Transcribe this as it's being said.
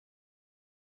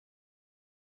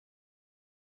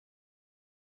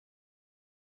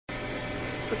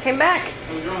We came back.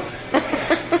 How's it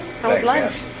going? How was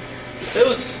lunch? It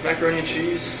was macaroni and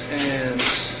cheese and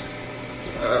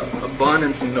a bun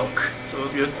and some milk. So it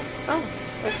was good. Oh,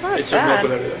 that's not It's just milk bad.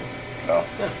 with everything. Oh.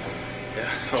 Yeah.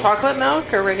 So, Chocolate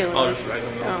milk or regular milk? just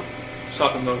regular milk. Oh.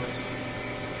 Chocolate milk's,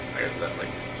 I guess that's like,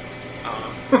 I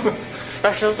don't know.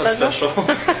 Special. It's not special.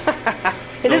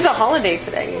 It is a holiday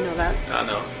today, you know that. I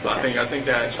know. But I think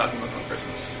they had chocolate milk on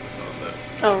Christmas.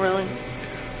 Oh, really?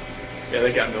 Yeah,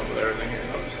 they got milk with everything here,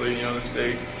 obviously, you know, the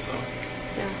steak, so.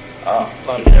 Yeah. Ah, A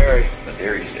lot of dairy. the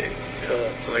dairy steak. So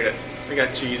they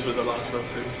got cheese with a lot of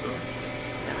stuff too, so.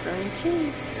 Macaroni and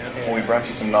cheese. Yeah. Well, we brought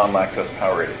you some non-lactose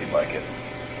Powerade if you'd like it.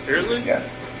 Seriously? Yeah,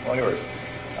 all yours.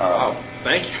 Wow,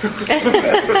 thank you.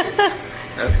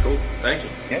 That's cool. Thank you.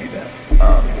 Yeah, you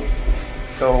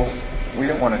bet. So we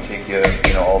didn't want to take you,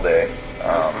 all day,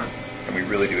 That's fine. and we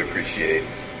really do appreciate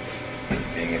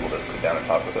being able to sit down and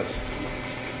talk with us.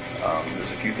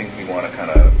 There's a few things we want to kind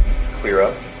of clear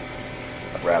up,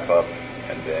 wrap up,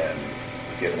 and then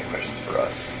if you have any questions for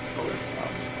us,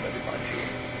 that'd be fine too.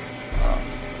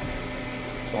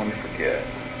 Don't let me forget.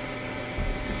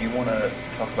 Did you want to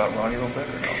talk about Ronnie a little bit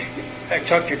or no? I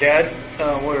talked to your dad.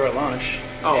 We were at lunch.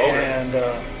 Oh, okay. And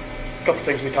a couple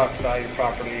things we talked about, your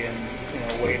property and,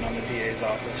 waiting on the DA's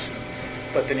office.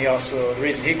 But then the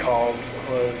reason he called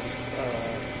was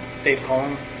Dave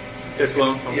Cullen. Dave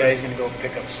Cullen? Okay. Yeah, he's going to go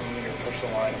pick up some of your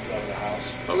personal items out of the house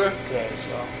Okay. today.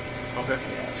 So, Okay.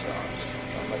 yeah, so I'm just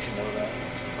going to let you know that.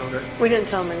 Okay. We didn't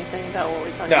tell him anything about what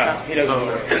we talked No, about. he doesn't Oh,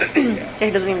 know. okay. Yeah. He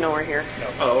doesn't even know we're here. No.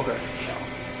 Oh, okay.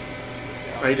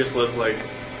 No. He just lives like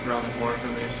around the corner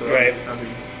from me, so Right. that'd be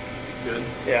good.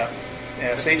 Yeah.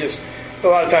 Yeah, so a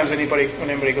lot of times when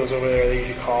anybody goes over there, they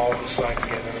usually call just so I can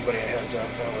give everybody a heads up.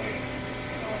 That way,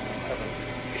 I don't have an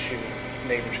issue with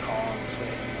neighbors calling and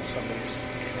saying, somebody's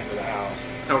getting into the house.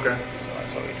 Okay. So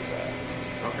that's why we do that.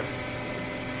 Okay.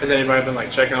 Has anybody been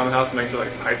like checking on the house, making sure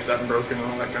like pipes haven't broken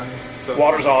and all that kind of stuff?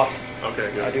 Water's off.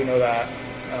 Okay, good. I do know that.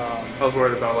 I was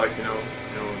worried about like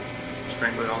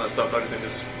sprinkling and all that stuff.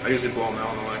 I usually blow them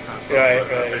out and all that kind of stuff. Right,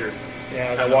 but I right. figured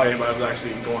Yeah, I the don't know if water. anybody was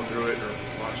actually going through it or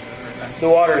watching it or anything. The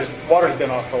water's been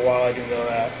off for a while. I do know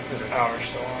that. The power's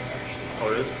still on there. So.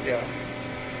 Oh, it is? Yeah.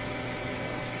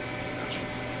 Gotcha.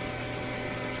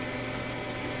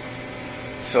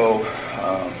 So,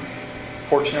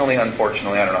 fortunately,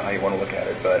 unfortunately, I don't know how you want to look at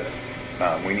it, but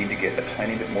we need to get a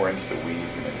tiny bit more into the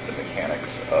weeds and into the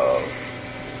mechanics of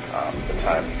the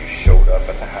time you showed up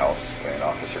at the house when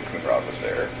Officer Coonrod was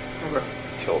there Okay.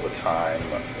 till the time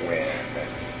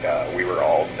when we were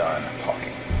all done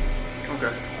talking.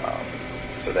 Okay.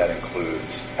 So that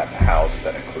includes at the house,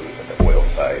 that includes at the oil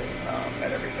site,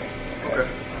 and everything. Okay.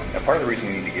 And part of the reason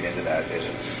we need to get into that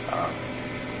is,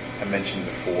 I mentioned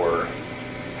before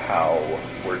how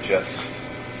we're just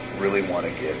really want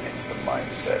to get into the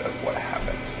mindset of what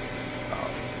happened.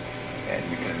 And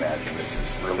you can imagine this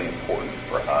is really important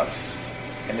for us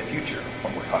in the future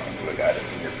when we're talking to a guy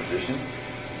that's in your position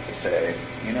to say,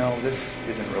 this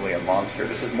isn't really a monster.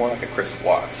 This is more like a Chris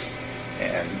Watts.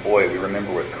 And boy, we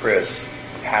remember with Chris,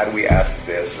 had we asked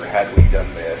this or had we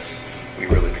done this, we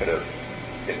really could have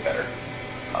been better.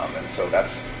 And so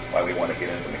that's why we want to get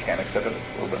into the mechanics of it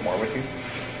a little bit more with you.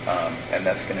 And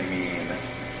that's going to mean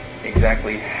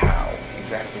exactly how,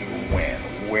 exactly when,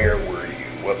 where were you,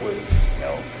 what was,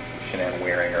 Shanann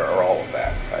wearing or all of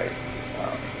that, right?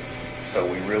 So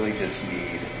we really just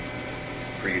need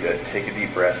for you to take a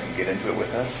deep breath and get into it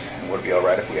with us. And would it be all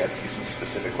right if we ask you some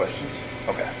specific questions?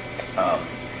 Okay.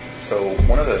 So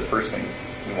one of the first things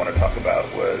we want to talk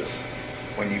about was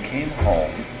when you came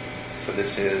home, so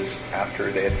this is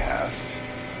after they had passed,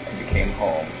 and you came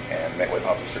home and met with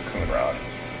Officer Coonrod.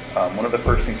 One of the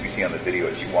first things we see on the video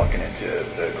is you walking into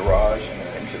the garage and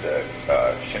then into the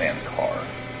Shanann's car.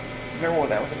 Remember what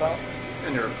that was about?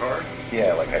 In your car?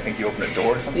 Yeah, like I think you opened a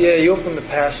door or something? Yeah, you opened the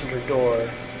passenger door,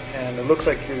 and it looks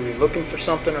like you were looking for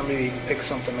something, or maybe you picked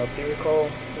something up. Do you recall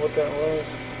what that was?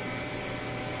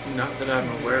 Not that I'm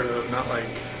aware of.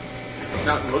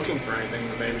 Not looking for anything,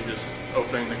 but maybe just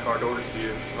opening the car door to see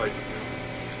if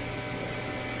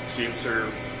Jeeps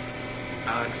or.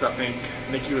 Because I think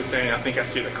Nikki was saying, I think I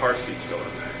see the car seat still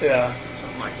in there. Yeah.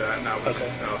 Something like that. And I was, Okay.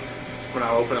 when I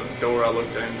opened up the door, I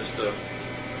looked in just to,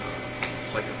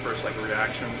 it's like the first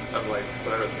reaction of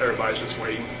everybody's just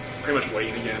waiting, pretty much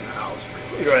waiting to get in the house.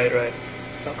 Pretty much. Right.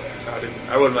 Okay. So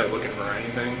I wasn't looking for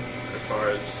anything as far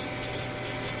as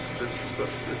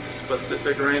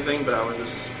specific or anything, but I was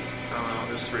just, I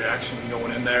don't know, just reaction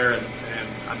going in there and saying,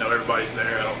 I know everybody's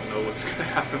there. I don't know what's going to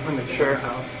happen when they get in the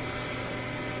house.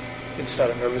 Just out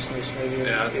of nervousness, maybe?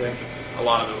 Yeah, I think a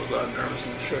lot of it was out of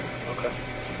nervousness. Sure. Okay.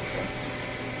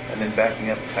 and then backing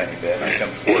up a tiny bit, I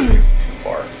jumped forward too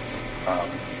far.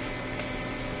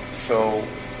 So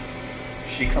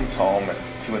she comes home at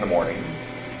 2 in the morning.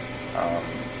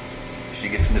 She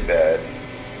gets into bed.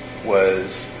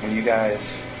 Was when you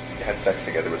guys had sex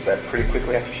together, was that pretty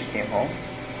quickly after she came home?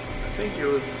 I think it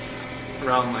was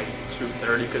around like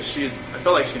 2:30 because I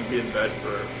felt like she'd be in bed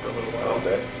for a little A while. little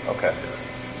bit? Okay.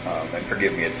 And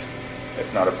forgive me, it's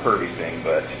not a pervy thing,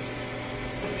 but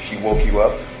she woke you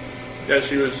up? Yeah,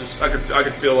 she was just. I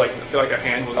could feel like a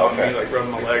hand was on Okay. me, like rubbing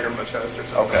my leg or my chest or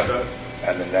something Okay. like that.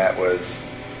 And then that was,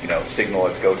 signal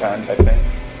it's go time type thing?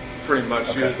 Pretty much.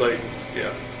 She Okay. was like,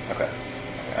 yeah. Okay,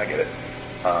 I get it.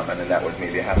 And then that was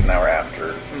maybe a half an hour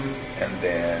after. Mm-hmm. And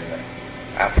then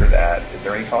after that, is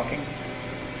there any talking?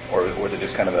 Or was it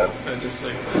just kind of a And just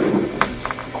like,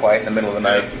 quiet in the middle of the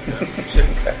night?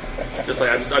 yeah. Just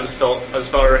like I just felt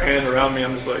her hand around me.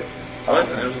 I'm just like, what?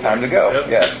 And it was Time to like, go. yep.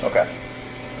 Yeah, okay.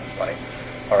 That's funny.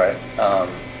 All right.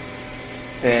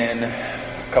 Then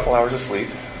a couple hours of sleep,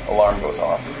 alarm goes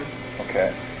off. Mm-hmm.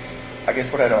 Okay. I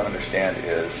guess what I don't understand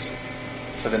is,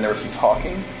 so then there was some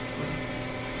talking,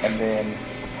 and then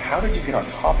how did you get on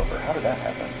top of her? How did that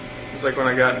happen? It's like when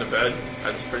I got into bed,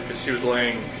 because she was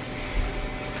laying,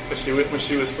 when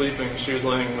she was sleeping, she was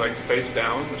laying like face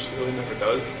down, which she really never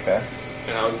does. Okay.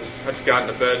 And I just got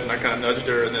into bed and I kind of nudged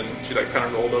her, and then she like kind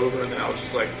of rolled over, and then I was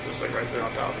just like right there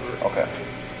on top of her. Okay.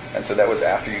 And so that was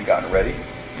after you'd gotten ready?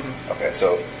 Mm-hmm. Okay,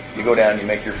 so you go down, you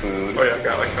make your food. Oh yeah, I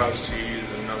got like cottage cheese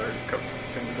and another couple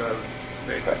things that I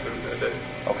made for food that day.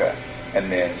 Okay.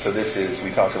 And then, so this is, we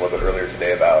talked a little bit earlier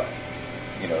today about,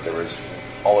 there was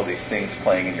all of these things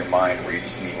playing in your mind where you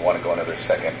just didn't even want to go another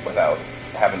second without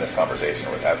having this conversation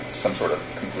or without some sort of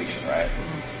completion, right?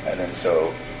 Mm-hmm. And then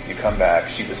so you come back,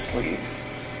 she's asleep,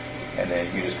 and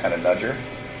then you just kind of nudge her.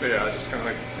 But yeah, I just kind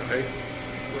of like, hey,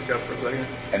 look up for a second.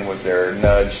 And was there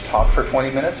nudge talk for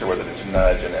 20 minutes, or was it just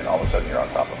nudge and then all of a sudden you're on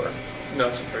top of her? No,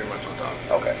 she's pretty much on top.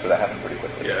 Okay, so that happened pretty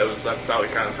quickly. Yeah, that's how we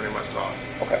kind of pretty much talked.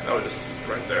 Okay. I was just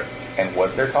right there. And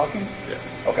was there talking? Yeah.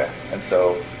 Okay, and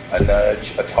so a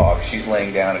nudge, a talk, she's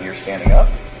laying down and you're standing up?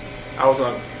 I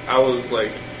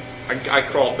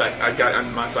crawled back, I got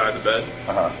on my side of the bed,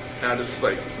 Uh-huh. and I just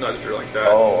like nudged her like that.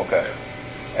 Oh, okay.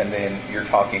 And then you're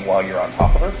talking while you're on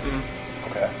top of her?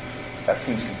 Mm-hmm. Okay. That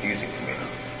seems confusing to me.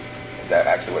 Is that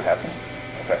actually what happened?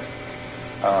 Okay.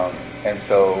 And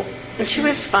so... And she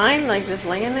was fine, like just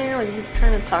laying there. Were you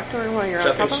trying to talk to her while you're So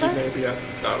on I top think of she her? maybe I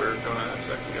thought we were going to have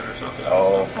sex again or something.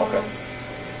 Oh, okay.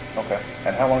 Okay.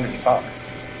 And how long did you talk?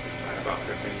 About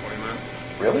 15, 20 minutes.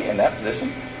 Really? In that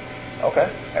position?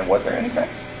 Okay. And was there any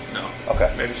sex? No.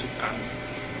 Okay. Maybe I'm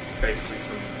basically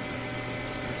from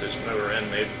the position that we're in.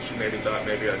 Maybe she thought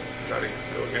maybe I'd try to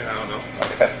go again. I don't know.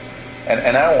 Okay.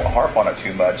 And I don't harp on it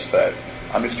too much, but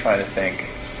I'm just trying to think,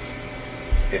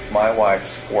 if my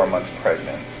wife's 4 months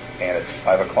pregnant and it's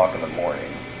 5 o'clock in the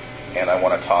morning and I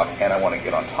want to talk and I want to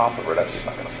get on top of her, that's just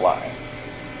not going to fly.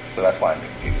 So that's why I'm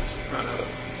confused. I know. So,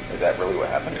 is that really what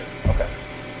happened? Yeah. Okay.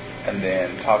 And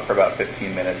then talk for about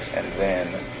 15 minutes and then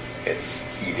it's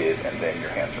heated and then your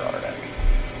hands are on her neck.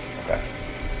 Okay.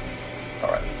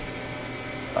 All right.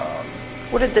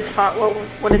 What did the talk?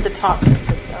 What did the talk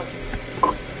consist of?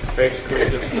 Basically,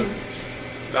 just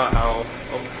about how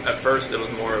at first it was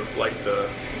more of like the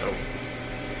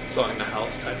selling the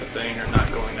house type of thing, or not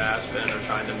going to Aspen, or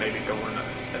trying to maybe go in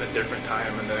at a different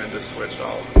time, and then it just switched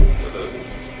all to the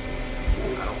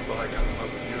I don't feel like I'm in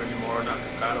love with you anymore, not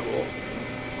compatible.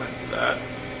 Went to that,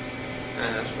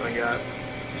 and that's when I got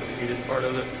to the heated part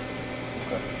of it.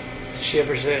 Okay. Did she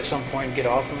ever say at some point, get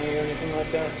off of me or anything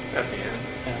like that? At the end,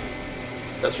 Yeah.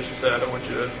 that's what she said. I don't want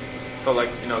you to feel like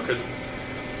because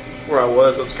where I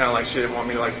was, it was kind of like she didn't want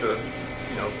me like to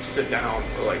sit down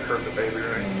or like hurt the baby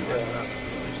or anything like that.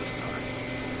 It was just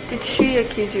not. Did she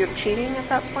accuse you of cheating at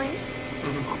that point?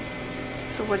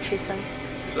 Mm-hmm. So what'd she say?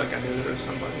 She's like, I knew there was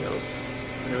somebody else.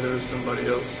 I knew there was somebody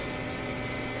else.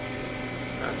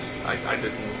 I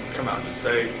didn't come out and just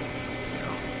say,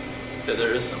 that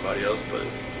there is somebody else, but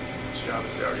she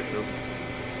obviously already knew.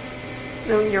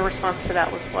 No, your response to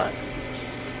that was what?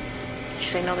 Did she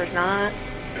say no, there's not?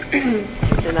 Did you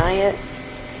deny it?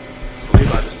 I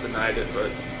believe I just denied it,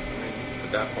 but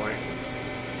at that point,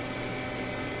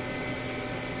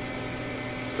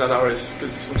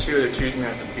 because when she would accuse me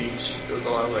at the beach, it was a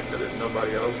lot of like, there's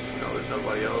nobody else, there's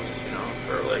nobody else,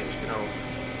 or like,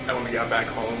 and when we got back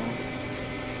home,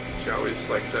 she always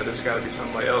like said there's got to be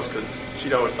somebody else, because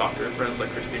she'd always talk to her friends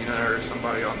like Christina or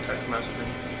somebody on text messaging,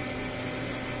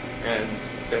 and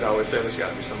they'd always say there's got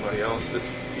to be somebody else if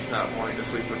he's not wanting to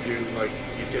sleep with you, like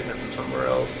he's getting it from somewhere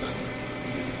else, and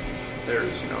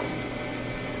there's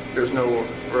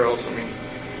nowhere else. I mean,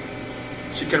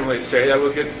 she couldn't really say I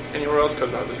would get anywhere else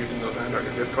because I was using those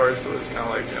 $9 gift cards. So it's kind of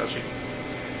like, she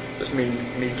just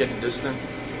me getting distant.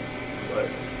 But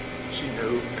she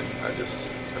knew, and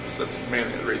that's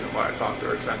mainly the reason why I talked to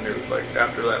her, because I knew, like,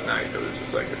 after that night, it was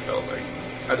just like, it felt like,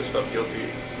 I just felt guilty,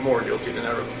 more guilty than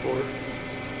ever before.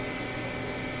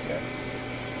 Yeah.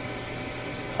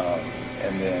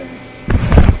 And then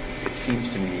it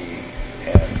seems to me,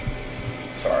 and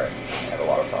sorry, I had a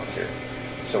lot of thoughts here.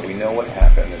 So we know what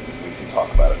happened, and we can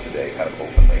talk about it today kind of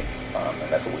openly,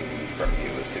 and that's what we need from you,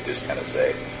 is to just kind of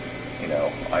say,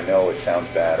 I know it sounds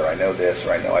bad, or I know this,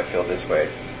 or I know I feel this way,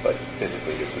 but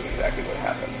physically this is exactly what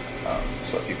happened.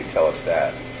 So if you could tell us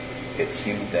that, it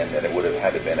seems then that it would have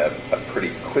had to been a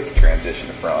pretty quick transition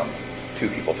from two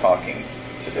people talking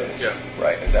to this,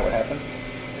 right? Is that what happened?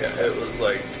 Yeah, it was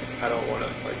like, I don't want to,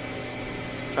 like,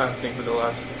 trying to think of the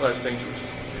last things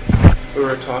we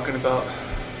were talking about,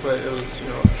 but it was, I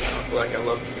don't feel like I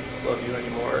love you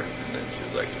anymore, and then she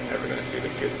was like, you're never going to see the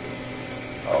kids.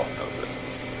 Oh, that was it.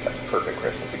 That's perfect,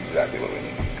 Chris. That's exactly what we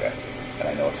need. Okay. And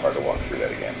I know it's hard to walk through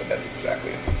that again, but that's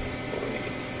exactly what we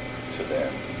need. So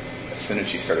then, as soon as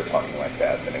she started talking like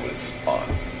that, then it was on.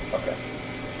 Okay.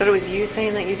 But it was you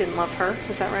saying that you didn't love her,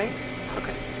 is that right?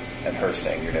 Okay. And her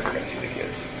saying you're never going to see the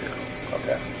kids. Yeah.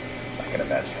 Okay. I can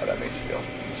imagine how that made you feel.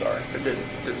 I'm sorry. It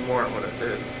did more than what it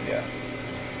did. Yeah.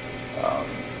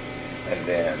 And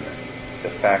then the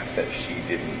fact that she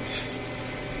didn't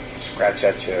scratch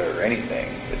at you or anything,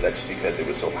 is that just because it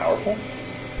was so powerful?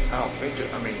 I don't think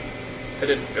it. I mean, it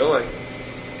didn't feel like,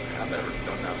 I've never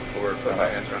done that before, put my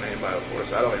hands around anybody before,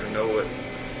 so I don't even know what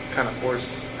kind of force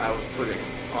I was putting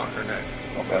on her neck.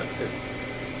 Okay.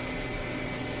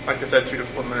 Like I said, 2 to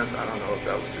 4 minutes, I don't know if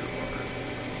that was 2 to 4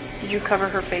 minutes. Did you cover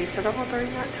her face at all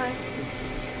during that time?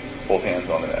 Both hands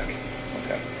on the neck.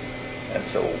 Okay. And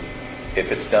so, if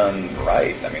it's done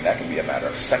right, I mean, that can be a matter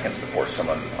of seconds before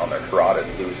someone on their carotid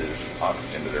loses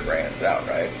oxygen to their brain and is out,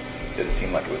 right? Did it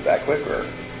seem like it was that quick, or?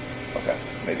 Okay.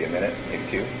 Maybe a minute, maybe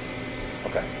 2?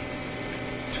 Okay.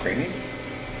 Screaming?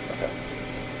 Okay.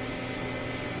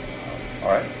 All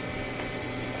right.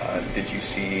 Did you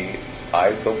see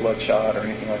eyes go bloodshot or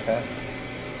anything like that?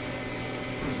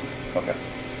 Mm-hmm. Okay.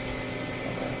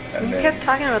 And you kept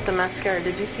talking about the mascara.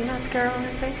 Did you see mascara on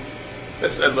her face?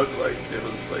 It looked like it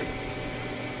was like,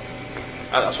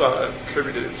 that's what I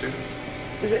attributed it to.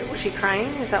 Was she crying?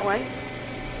 Is that why?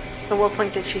 At what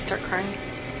point did she start crying?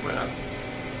 When I'm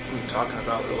talking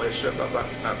about the relationship, about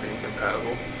not being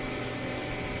compatible.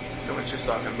 And when she's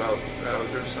talking about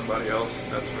there's somebody else,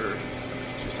 that's where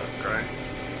she started crying.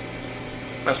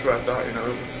 That's what I thought, it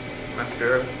was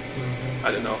mascara. Mm-hmm. I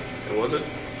didn't know if it was it.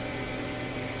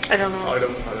 I don't know. I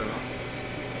don't know.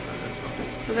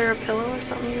 Was there a pillow or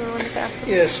something you wanted to ask about?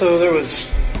 Yeah, so was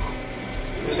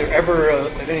there ever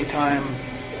at any time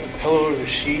a pillow or a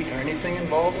sheet or anything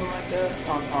involved in like that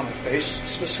on her face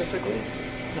specifically?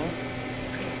 No?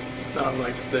 Not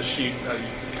like the sheet that you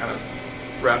kind of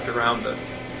wrapped around to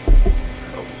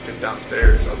get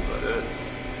downstairs. That was it.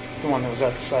 The one that was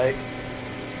at the site?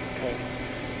 Okay.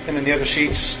 And then the other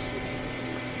sheets,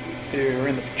 they were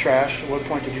in the trash. At what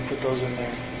point did you put those in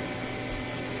there?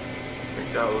 I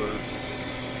think that was...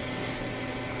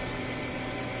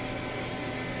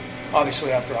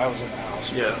 Obviously after I was in the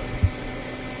house. Yeah.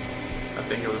 I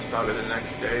think it was probably the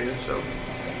next day or so.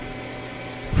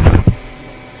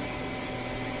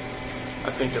 I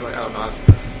think I don't know.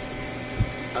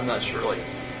 I'm not sure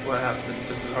what happened.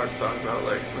 This is hard to talk about.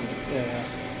 When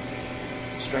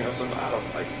strangle someone, I don't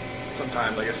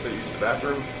sometimes I guess they use the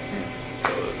bathroom. So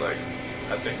it was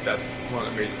I think that's one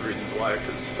of the major reasons why,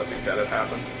 because I think that had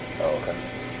happened. Oh, okay.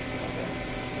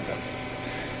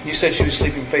 You said she was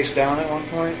sleeping face down at one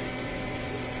point?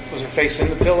 Was her face in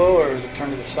the pillow, or was it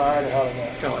turned to the side, or how did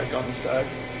that? Kind of on the side.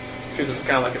 She was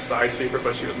kind of like a side sleeper,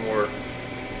 but she was more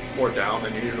down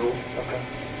than usual. Okay.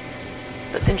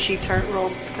 But then she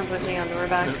rolled completely onto her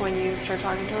back when you started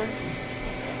talking to her?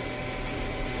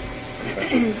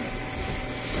 Okay.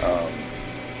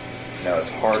 Now, as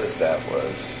hard as that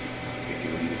was, we do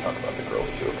need to talk about the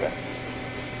girls too, okay?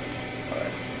 All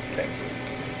right. Thank you.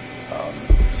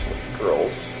 So with the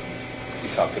girls, we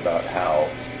talked about how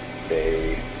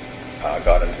they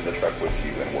got into the truck with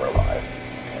you and were alive.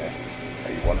 Okay.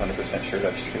 Are you 100% sure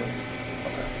that's true?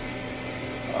 Okay.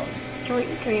 Can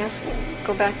we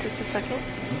go back just a second?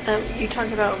 Mm-hmm. You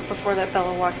talked about before that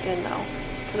Bella walked in, though,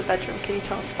 to the bedroom. Can you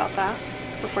tell us about that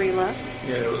before you left?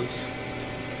 Yeah,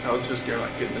 I was just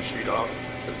getting the sheet off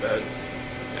the bed,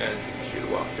 and she had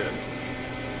walked in,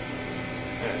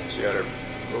 and she had her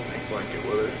little pink blanket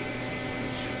with her.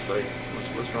 She was like,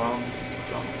 what's wrong?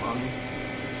 What's wrong with Mommy?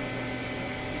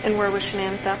 And where was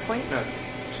Shanann at that point? Yeah,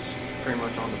 just pretty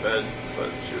much on the bed, but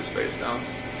she was face down.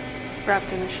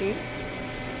 Wrapped in the sheet.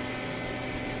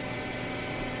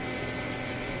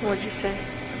 What'd you say? I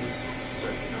just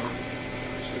said,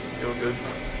 she doesn't feel good.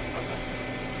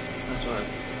 That's when I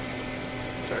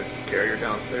tried to carry her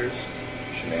downstairs.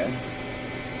 Shanann?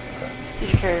 Okay. Did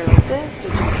you carry her like this?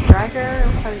 Did you drag her?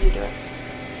 How did you do it?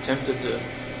 Attempted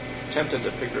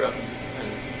to pick her up and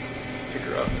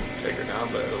take her down,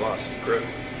 but I lost grip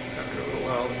after a little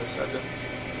while and just had to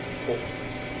pull.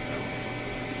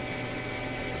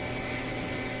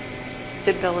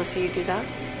 Did Bella see you do that?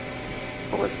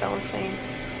 What was Bella saying?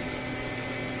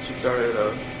 She started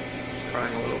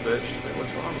crying a little bit. She's like,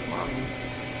 "What's wrong with Mommy?"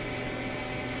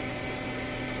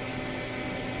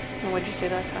 And what'd you say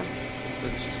that time? I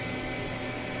said, "She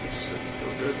just doesn't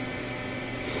feel good."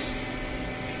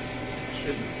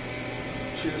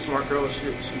 She's a smart girl. She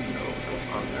knows what's going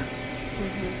on there.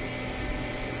 Mm-hmm.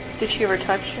 Did she ever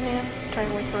touch Shanann? Try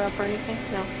to wake her up or anything?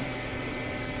 No.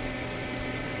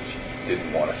 She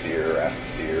didn't want to see her or ask to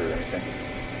see her or anything.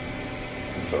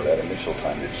 And so that initial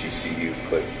time, did she see you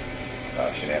put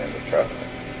Shanann in the truck?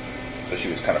 So she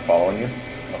was kind of following you?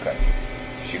 Okay.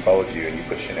 So she followed you and you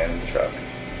put Shanann in the truck.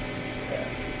 Okay.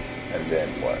 And then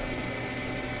what?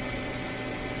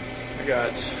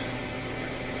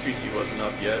 Cece wasn't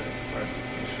up yet. Right?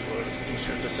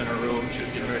 She was just in her room. She was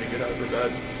getting ready to get out of her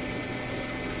bed.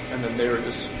 And then they were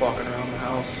just walking around the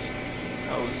house.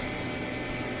 I was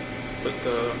put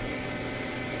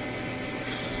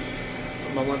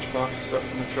my lunchbox and stuff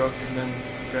in the truck, and then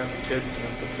grabbed the kids and I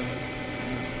put them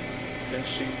in the bench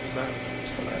seat in the back.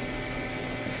 Okay.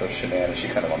 And so Shanann, is she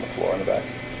kind of on the floor in the back?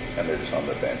 And they're just on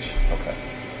the bench. Okay.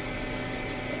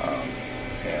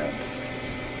 And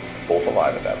both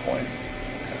alive at that point.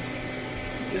 Okay.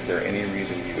 Is there any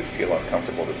reason you would feel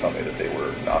uncomfortable to tell me that they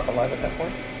were not alive at that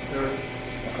point?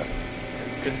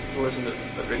 Okay. Wasn't it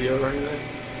a video or anything?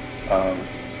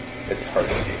 It's hard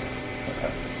to see.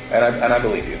 Okay. And I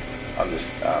believe you.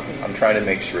 I'm trying to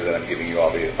make sure that I'm giving you all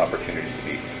the opportunities to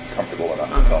be comfortable enough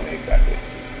to tell me exactly.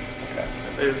 Okay.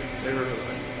 They were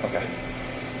alive. Okay.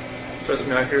 Trust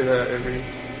me, I hear that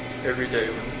every day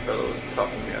when Bella was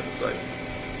talking to me at the site.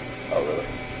 Oh, really?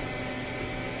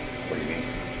 What do you mean?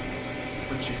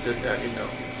 When she said, "Daddy, no."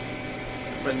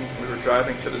 When we were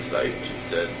driving to the site, she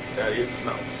said, "Daddy, it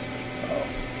smells." Oh.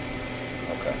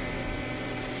 Okay.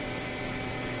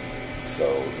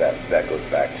 So that goes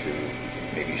back to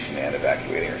maybe Shanann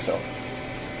evacuating herself.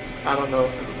 I don't know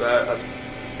if it was that.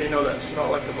 You know that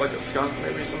smell like a skunk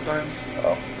maybe sometimes.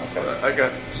 Oh, So okay. I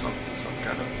got some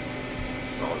kind of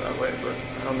smell that way, but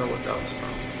I don't know what that was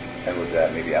from. And was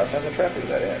that maybe outside the truck or was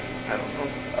that in? I don't know.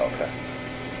 Oh, okay.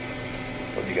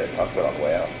 What did you guys talk about on the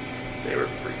way out? They were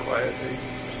pretty quiet. They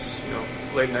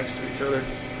just laid next to each other.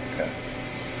 Okay.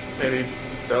 Maybe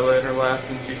Bella in her lap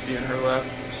and Cece in her lap,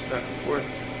 just back and forth.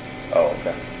 Oh,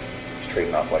 okay. Just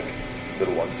trading off like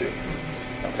little ones do.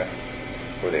 Okay.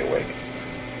 Were they awake?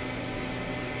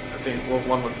 I think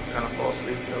one would kind of fall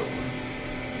asleep, the other one,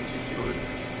 and Cece would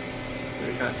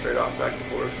maybe kind of trade off back and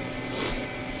forth.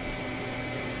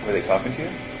 Were they talking to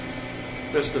you?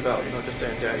 Just about, just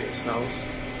saying, "Daddy, it smells."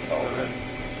 Oh, okay.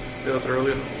 It was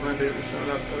early in the morning. They were showing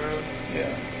up that early.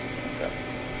 Yeah. Okay.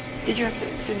 Did you have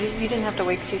to? So you didn't have to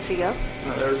wake Cece up?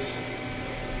 No, there was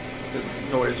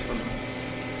noise from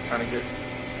trying to get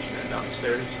Shanann down the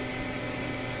stairs.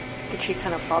 Did she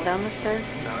kind of fall down the stairs?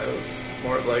 No, it was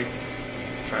more like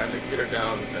trying to get her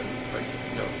down and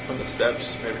from the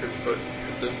steps, maybe her foot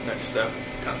hit the next step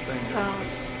kind of thing. Oh.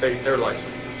 They're light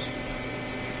sleepers.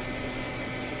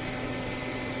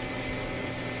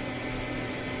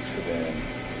 So then,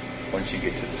 once you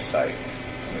get to the site,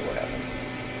 tell me what happens.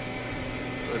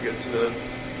 So I get to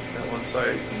that one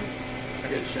site and I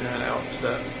get Shanann out to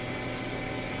that.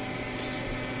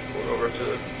 Go over to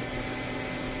the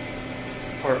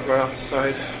part right off the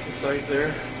site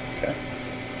there. Okay.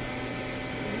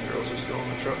 And the girls are still in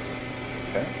the truck.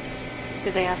 Okay.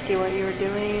 Did they ask you what you were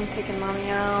doing, taking Mommy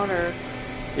out, or?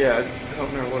 Yeah, I don't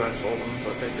remember what I told them,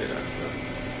 but they did ask that.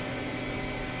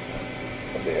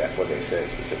 What they say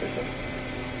specifically?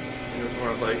 It was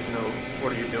more like,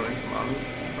 what are you doing to Mommy?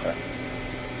 Okay.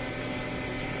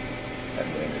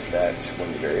 And then is that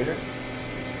when you buried her?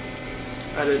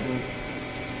 I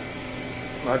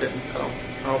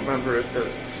don't remember if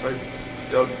I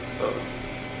dug a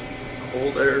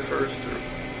hole there first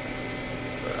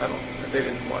but they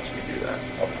didn't watch me do that.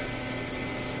 Okay.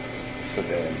 So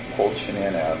then pulled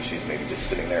Shanann out and she's maybe just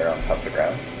sitting there on top of the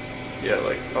ground? Yeah,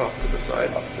 like off to the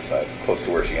side. Off to the side, close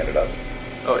to where she ended up?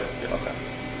 Oh yeah. Okay.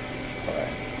 All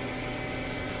right.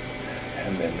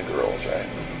 And then the girls, right?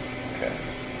 Mm-hmm. Okay.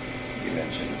 You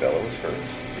mentioned Bella was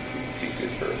first. Cece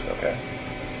was first, okay.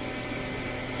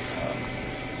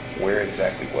 Where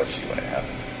exactly was she when it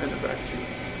happened? In the back seat.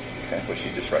 Okay, was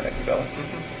she just right next to Bella?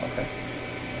 Mm-hmm. Okay.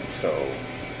 And so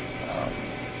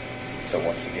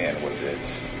once again, was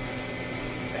it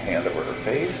a hand over her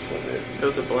face? Was it? It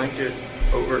was a blanket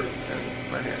over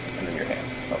and my hand. And then your hand,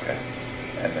 okay.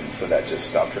 And then so that just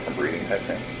stopped her from breathing type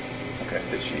thing? Okay,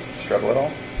 did she struggle at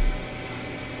all?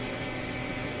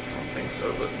 I don't think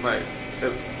so, but I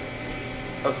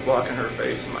was blocking her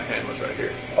face and my hand was right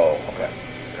here. Oh, okay.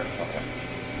 Yeah. Okay.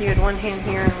 You had one hand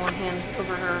here and one hand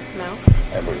over her mouth.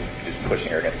 And we're just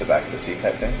pushing her against the back of the seat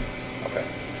type thing? Okay.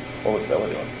 What was Bella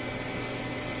doing?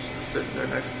 Just sitting there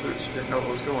next to it. She didn't know what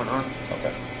was going on.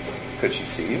 Okay. Could she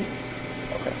see you?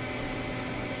 Okay.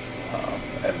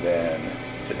 And then,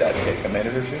 did that take a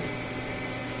minute or two?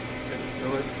 Didn't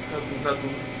really,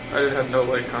 nothing. I didn't have no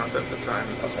like concept of time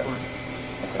at this Okay. point.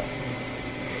 Okay.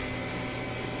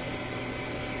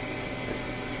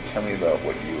 Tell me about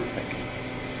what you were thinking.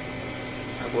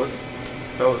 I wasn't.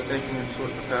 If I was thinking it's what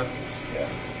would happen. Yeah.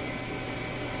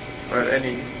 Or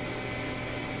any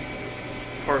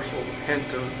partial hint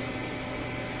of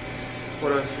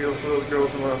what I feel for those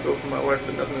girls and what I feel for my wife,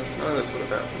 but none of this would have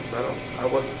happened. So I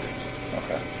wasn't thinking.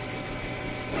 Okay.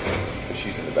 So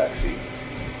she's in the back seat.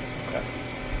 Okay.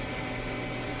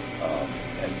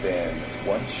 And then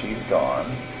once she's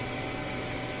gone,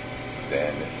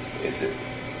 then is it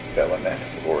Bella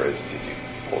next, or did you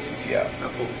pull Cece out? I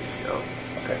pulled CC out.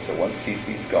 Okay, so once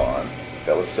Cece's gone,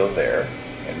 Bella's still there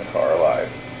in the car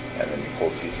alive, and then you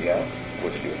pulled Cece out.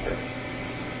 What'd you do with her?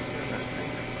 And I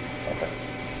think Okay.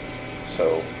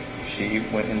 So she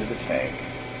went into the tank,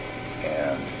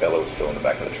 and Bella was still in the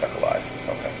back of the truck alive.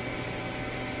 Okay.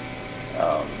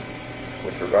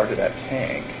 With regard to that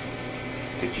tank,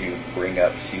 did you bring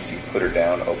up Cece, put her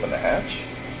down, open the hatch,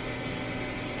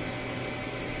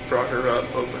 brought her up,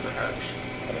 opened the hatch.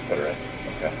 and then put her in?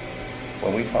 Okay.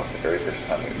 When we talked the very first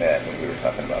time we met, when we were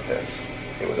talking about this,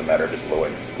 it was a matter of just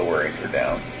lowering her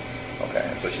down. Okay.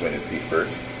 And so she went into feet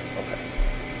first. Okay.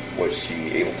 Was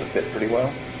she able to fit pretty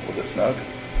well? Was it snug? I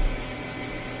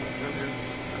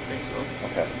think so.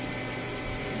 Okay.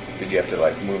 Did you have to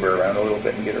like move her around a little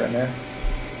bit and get her in there?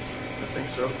 I think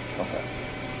so. Okay.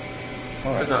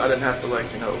 All right. But no, I didn't have to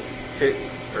hit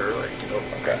or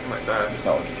Okay. anything like that. It's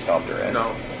not like you stomped her in.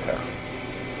 No. Okay.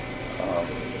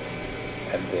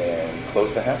 And then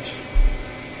close the hatch.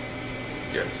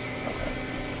 Yes. Okay.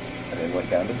 And then went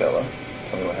down to Bella.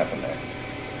 Tell me what happened there.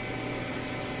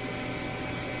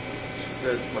 She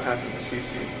said what happened to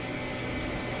Cece.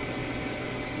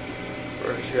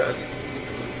 Or she asked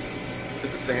if it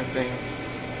was the same thing,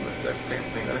 the exact same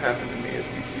thing that happened to me as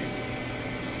Cece.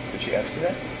 Did she ask you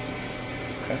that?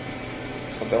 Okay.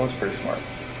 So Bella's pretty smart.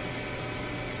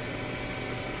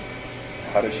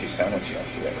 How did she sound when she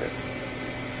asked you that, Chris?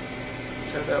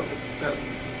 She had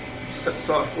that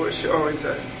soft voice she always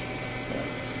had. Yeah.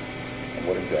 And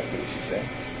what exactly did she say?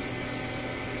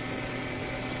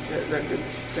 She said that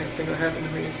it's the same thing that happened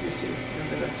to me as Cece. And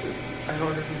then I said, I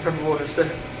don't remember what I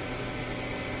said.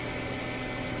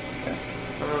 Okay.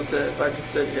 I don't know if I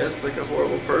just said yes like a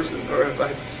horrible person, or if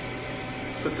I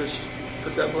just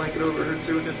put that blanket over her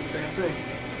too and did the same thing.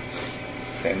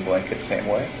 Same blanket, same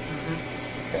way?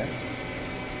 Mm-hmm. Okay.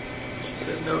 She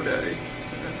said, no, Daddy.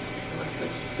 And that's the last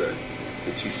thing she said.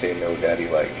 Did she say no, Daddy,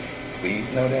 like,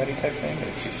 please, no, Daddy type thing?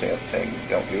 Did she say saying,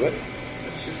 don't do it?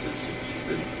 And she said,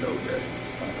 no, Daddy.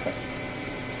 Okay.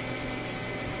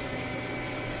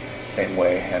 Same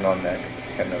way, hand on neck,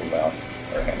 hand over mouth,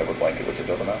 or hand over blanket, which is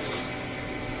over mouth?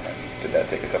 Okay. Did that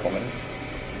take a couple minutes?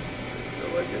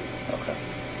 Feel like it. Okay.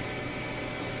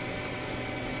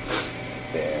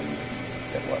 Then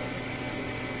what?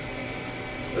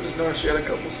 I just know she had a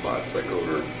couple spots like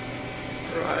over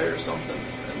her eye or something,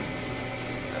 and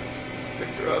I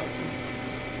picked her up. And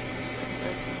same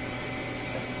thing.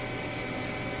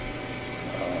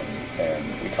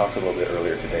 And we talked a little bit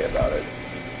earlier today about it.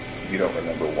 You don't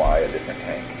remember why a different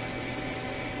tank?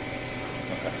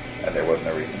 Okay. And there was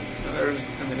no reason? No,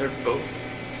 they're both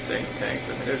the same tanks. I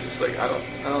mean, they're just like I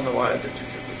don't know why they're two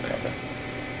different things. Okay.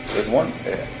 There's one.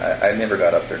 I never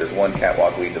got up there. Does one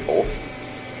catwalk lead to both?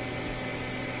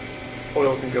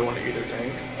 Oil can go into either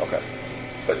tank. Okay.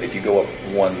 But if you go up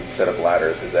one set of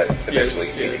ladders, does that eventually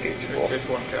Yes, indicate to both? It's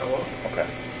one catwalk. Okay.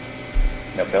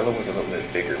 Now Bella was a little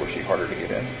bit bigger. Was she harder to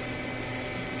get in?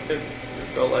 It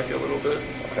felt like it a little bit.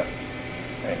 Okay.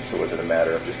 And so was it a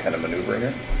matter of just kind of maneuvering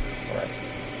her? All right.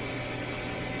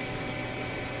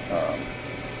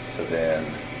 So then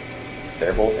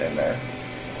they're both in there.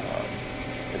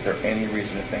 Is there any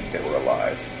reason to think they were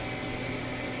alive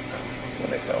when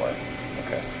they fell in?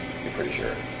 Okay. You're pretty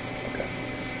sure? Okay.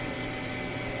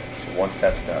 So once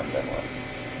that's done, then what?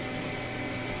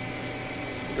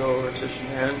 Go over to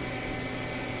Shanann,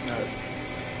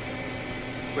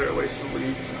 clear away some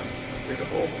weeds and dig a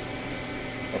hole.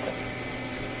 Okay.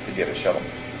 Did you have a shovel?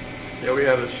 Yeah, we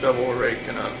have a shovel, a rake,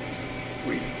 and a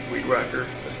weed whacker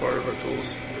as part of our tools.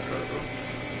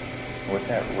 With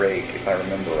that rake, if I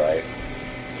remember right,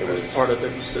 it was... Part of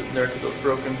it was sitting there because it was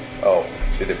broken. Oh,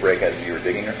 did it break as you were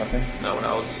digging or something? No, when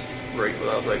I was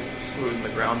like smoothing the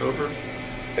ground over.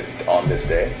 On this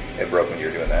day? It broke when you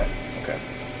were doing that? Okay.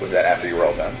 Was that after you were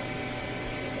all done?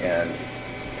 And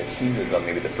it seems as though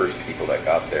maybe the first people that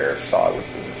got there saw it.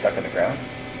 Was it stuck in the ground?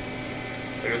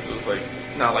 I guess it was like,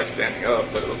 not like standing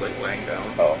up, but it was like laying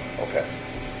down. Oh, okay.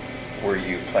 Were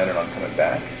you planning on coming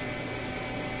back?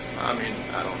 I mean,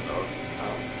 I don't know. I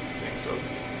don't think so.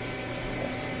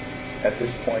 Okay. At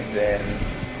this point then,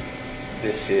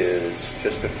 this is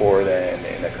just before then,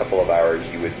 in a couple of hours,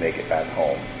 you would make it back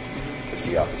home to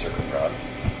see Officer Conrad.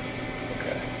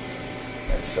 Okay.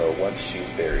 And so once she's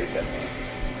buried, then...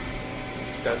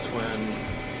 That's when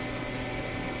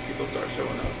people start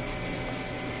showing up,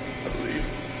 I believe.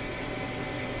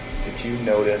 Did you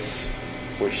notice,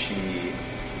 was she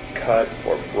cut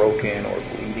or broken or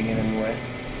bleeding in any way?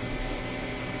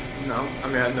 No. I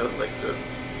mean, I know like the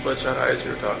bloodshot eyes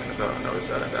you were talking about. I noticed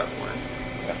that at that point.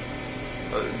 Okay.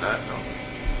 Other than that,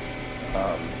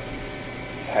 no.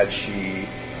 Had she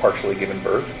partially given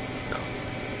birth? No.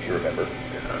 Do you remember?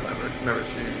 Yeah, I remember. Remember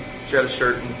she had a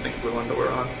shirt and I think blue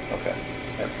underwear on. Okay.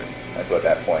 And so at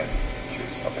that point, she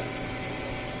was, okay.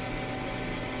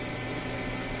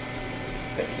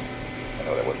 Thank you. I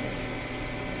know that wasn't it.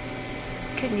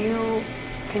 Can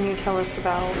you tell us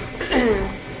about,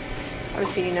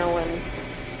 obviously you know when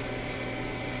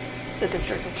the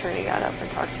district attorney got up and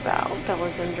talked about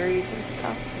Bella's injuries and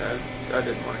stuff. Yeah, I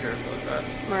didn't want to hear about that.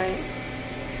 Right.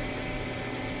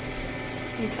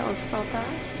 Can you tell us about that?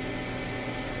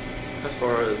 As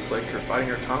far as like her biting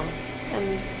her tongue?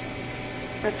 And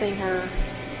ripping her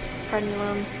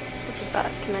frenulum, which is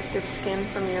that connective skin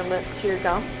from your lip to your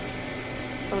gum.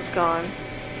 It was gone.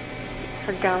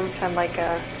 Her gums had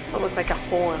what looked like a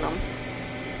hole in them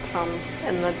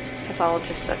and the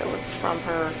pathologist said it was from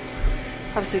her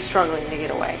obviously struggling to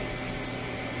get away.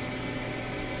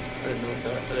 I didn't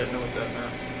know what that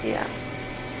meant. Yeah.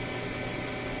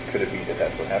 Could it be that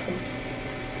that's what happened?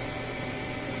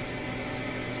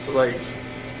 So like,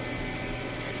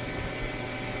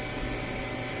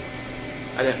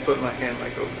 I didn't put my hand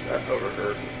like over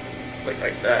her, like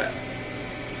that.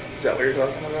 Is that what you're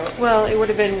talking about? Well, it would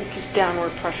have been just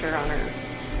downward pressure on her,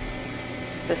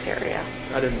 this area.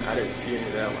 I didn't see any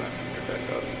of that when I picked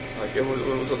that up. Like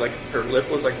was it like her lip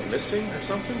was like missing or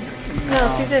something?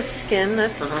 No, see this skin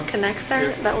that connects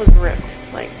there? Yeah. That was ripped.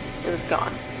 Like, it was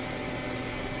gone.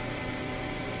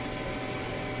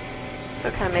 So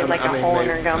it kind of made like a hole in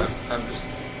her gum. I'm just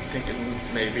thinking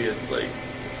maybe it's like,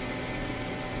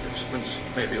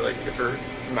 maybe like if her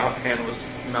head was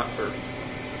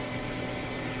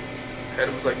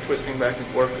like twisting back and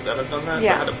forth, could that have done that?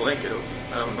 Yeah. If I had a blanket,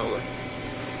 I don't know. Like,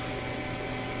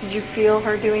 Did you feel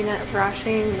her doing that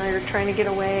thrashing or trying to get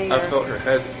away? I felt her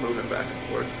head moving back and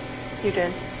forth. You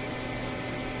did?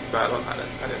 But I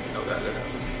didn't know that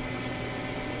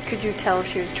happened. Could you tell if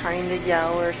she was trying to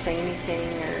yell or say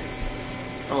anything or?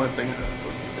 The only thing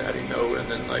was Daddy no, and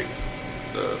then like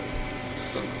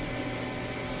some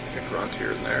grunt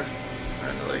here and there,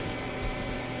 trying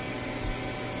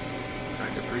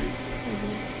to breathe.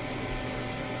 Mm-hmm.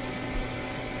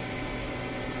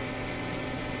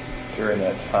 During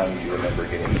that time, do you remember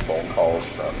getting phone calls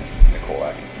from Nicole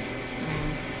Atkinson?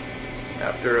 Mm-hmm.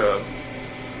 After, I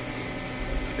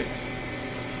think,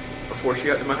 before she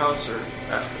got to my house or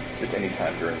after? Just any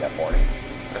time during that morning.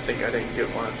 I think I didn't get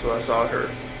one until I saw her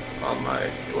on my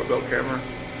doorbell camera.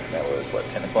 And that was,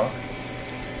 10 o'clock?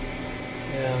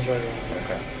 Yeah, I was right around there.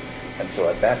 Okay. And so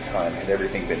at that time, had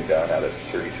everything been done out at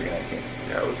 3319?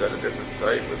 Yeah, I was at a different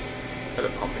site at a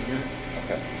pumping unit.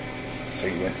 Okay. So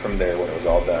you went from there when it was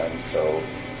all done. So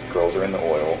girls are in the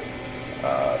oil,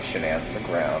 Shanann's in the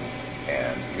ground,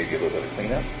 and maybe a little bit of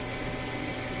cleanup.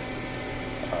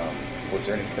 Was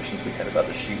there any questions we had about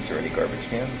the sheets or any garbage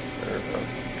cans or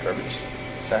garbage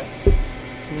sacks?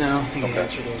 No, I think Okay. you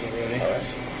answered those already. All right.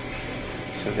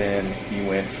 So then you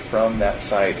went from that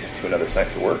site to another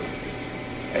site to work.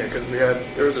 Yeah,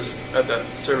 because at that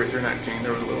Survey 319,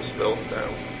 there was a little spill.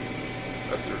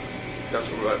 That's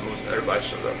where everybody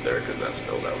showed up there, because that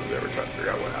spill that was there. We're trying to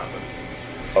figure out what happened.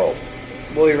 Oh,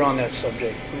 While you're on that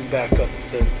subject, we back up.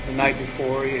 The night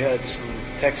before, you had some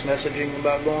text messaging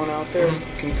about going out there.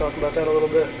 Mhm. Can you talk about that a little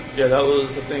bit? Yeah, that was,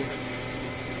 I think,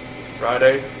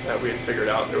 Friday that we had figured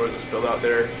out there was a spill out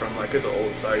there from like his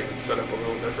old site. It's set up a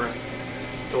little different.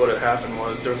 So what had happened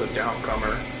was there was a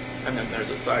downcomer, and then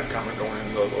there's a sidecomer going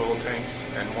into those oil tanks,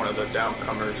 and one of the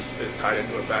downcomers is tied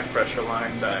into a back pressure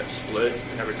line that split,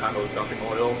 and every time it was dumping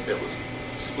oil, it was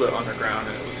split underground,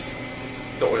 and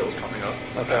the oil was coming up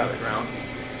out of the ground.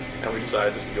 And we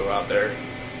decided just to go out there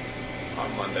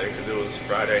on Monday because it was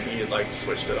Friday, and he had like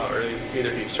switched it out, or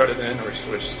either he shut it in or he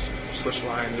switched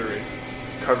lines, or he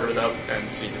covered it up and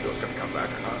see if it was going to come back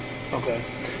or not. Okay.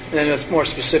 And then it's more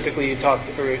specifically, you talked,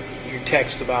 or you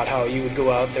text about how you would go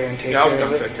out there and take care of it? Yeah, I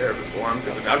was going to take care of it for him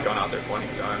because I've gone out there plenty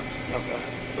of times. Okay.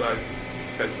 But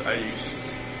I used,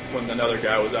 when another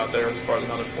guy was out there, as far as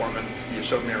another foreman, he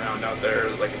showed me around out there.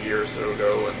 It was like a year or so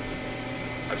ago, and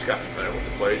I just got familiar with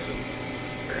the place, and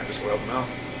I just whaled him out.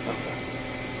 Okay.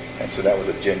 And so that was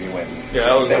a genuine.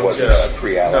 Yeah, that wasn't a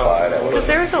pre-alibi. No, Because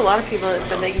there was a lot of people that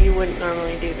said that you wouldn't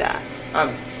normally do that.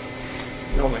 I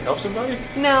normally help somebody.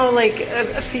 No, like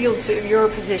a field, your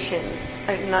position,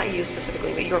 not you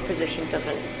specifically, but your position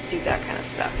doesn't do that kind of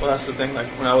stuff. Well, that's the thing. Like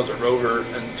when I was a rover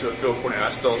and to a field coordinator,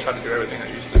 I still tried to do everything I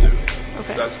used to do.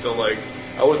 Okay. That's still like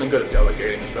I wasn't good at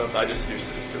delegating stuff. I just used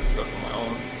to just do stuff on my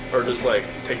own, or just like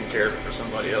taking care of it for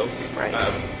somebody else. Right.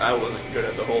 I wasn't good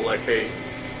at the whole like, hey,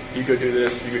 you go do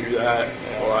this, you go do that,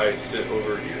 while I sit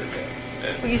over here.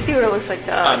 And Well, you see what it looks like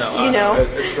to us. I know.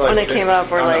 It's like, when it came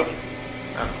up, we're I know. like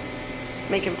I know.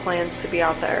 making plans to be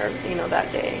out there,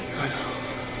 that day. I know.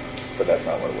 But that's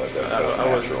not what it was. That was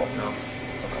natural. No.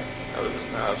 Okay.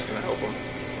 I was going to help them.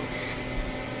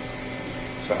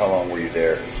 So how long were you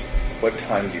there? What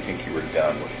time do you think you were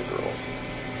done with the girls?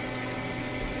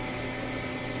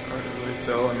 Hard to really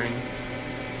tell. I mean,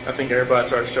 I think everybody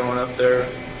started showing up there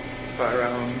by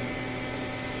around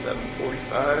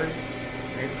 7:45,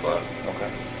 8 o'clock.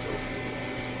 Okay.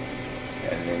 So,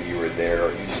 And then you were there.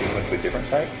 Did you say you went to a different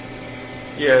site?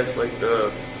 yeah, it's like I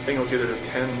think it was either the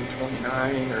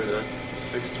 10:29 or the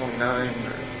 6:29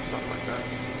 or something like that.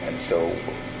 And so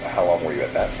how long were you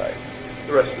at that site?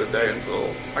 The rest of the day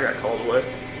until I got called away.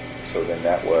 So then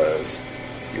that was,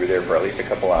 you were there for at least a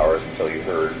couple hours until you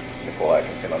heard Nicole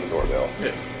Atkinson on the doorbell.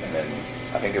 Yeah. And then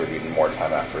I think there was even more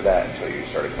time after that until you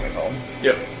started coming home.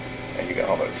 Yep. And you got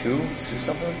home at 2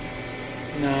 something?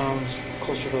 No, it was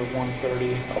closer to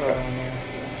 1:30 Okay. around there.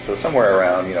 So somewhere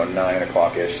around, 9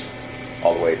 o'clock-ish,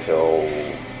 all the way till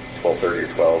 12:30 or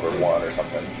 12 or 1 or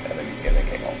something, and then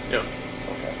came home. Yep.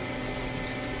 Okay.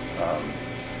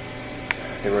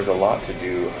 There was a lot to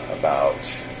do about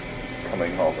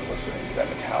coming home and listening to that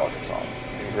Metallica song.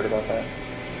 Have you heard about that?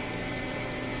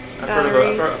 I've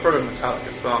Battery. heard of a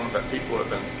Metallica song that people have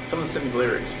been, someone sent me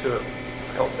lyrics to it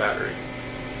called Battery.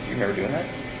 Do you remember doing that?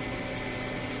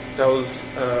 That was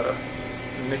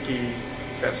Nikki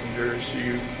Kessinger.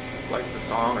 She liked the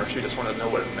song, or she just wanted to know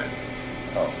what it meant.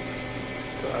 Oh,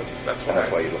 So that's and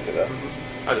that's why you looked it up? Mhm.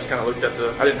 I just kind of looked at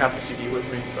I didn't have the CD with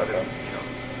me, so I didn't,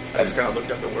 I just kind of looked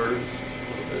at the words a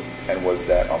little bit. And was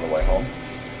that on the way home?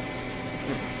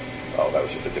 Oh, that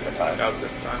was just a different time? That was a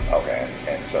different time. Okay,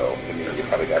 and so the media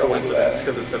probably got a hold of Coincidence, that.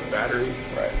 because it says Battery.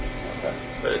 Right, okay.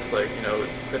 But it's like,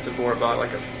 it's more about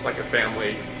like a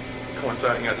family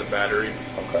coinciding as a battery.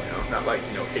 Okay. Not like,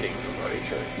 hitting somebody.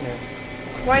 Sure. Yeah.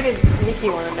 Why did Nikki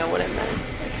want to know what it meant?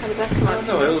 Like, how did that come I out?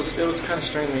 don't know. It was kind of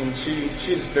strange. I mean,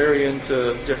 she's very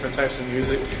into different types of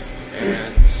music,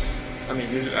 and I mean,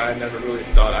 music I never really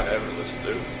thought I'd ever listen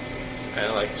to.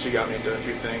 And like, she got me into a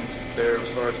few things there as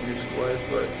far as music wise,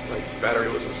 but like, Battery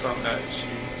was something that she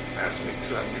asked me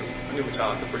because I knew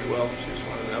Metallica pretty well. She just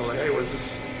wanted to know, like, hey, what's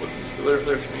this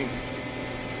lyrics mean?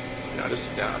 I just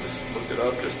looked it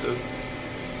up just to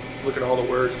look at all the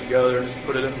words together and just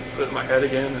put it in my head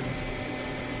again, and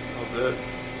that was it.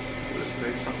 Just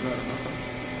made something out of nothing.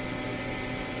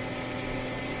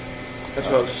 That's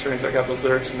why it was strange. I got those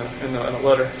lyrics in a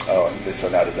letter. Oh, and so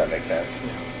now does that make sense?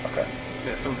 Yeah. Okay.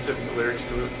 Yeah, someone sent me the lyrics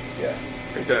to it. Yeah.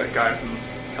 I think that guy from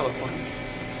California.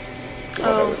 The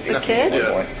one that was the 18 kid?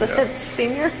 at one point. The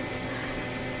senior?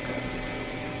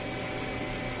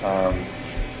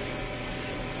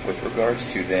 With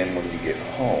regards to then when you get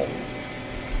home,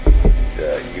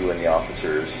 you and the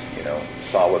officers,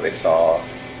 saw what they saw.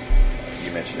 You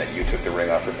mentioned that you took the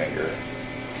ring off her finger.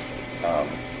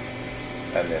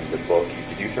 And then the book,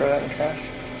 did you throw that in the trash?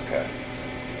 Okay.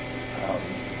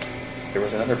 There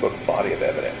was another book, Body of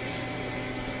Evidence.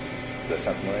 Does that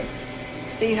sound familiar?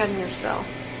 That you had in your cell.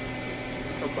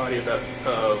 A body of that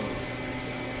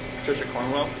Patricia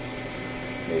Cornwell.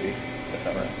 Maybe. Does that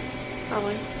sound right?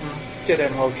 Probably. Did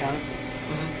that in Hogue County?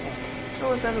 Mm-hmm.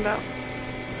 What was that about?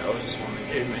 That was just one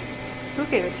they gave me. Who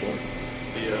gave it to you?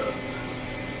 The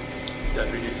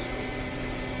deputies.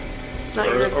 Not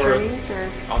your attorneys,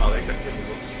 or? Oh no, they couldn't give me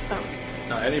books. Oh.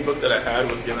 No, any book that I had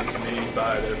was given to me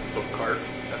by the book cart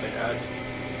that they had.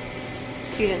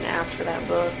 So you didn't ask for that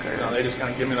book, or? No, they just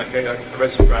kind of give me like, hey, I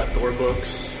read some Brad Thor books.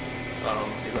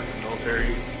 He's like a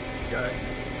military guy.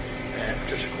 And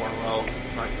Patricia Cornwell,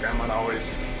 my grandma always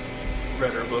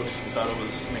read her books and thought it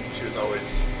was,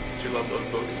 she loved those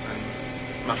books. And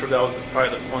I'm not sure if that was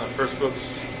probably one of the first books,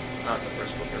 not the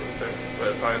first book I read there,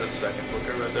 but probably the second book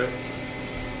I read there.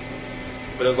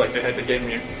 But it was like they gave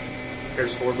me,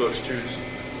 here's 4 books, choose.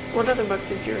 What other book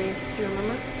did you read? Do you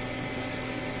remember?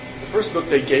 The first book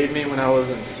they gave me when I was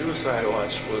in Suicide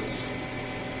Watch was,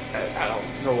 I don't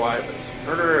know why, but it was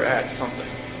Murder at Something.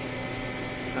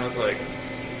 And I was like,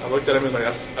 I looked at him and was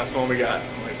like, that's the one we got.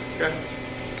 I'm like, okay.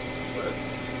 But,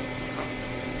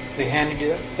 They handed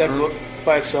you that book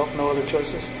by itself, no other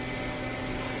choices?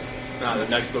 the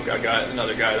next book I got,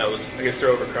 another guy that was, I guess they're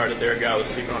overcrowded there. A guy was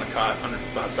sleeping on a cot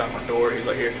outside my door. He's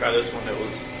like, here, try this one. It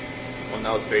was one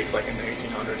that was based like in the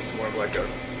 1800s. It's more of like a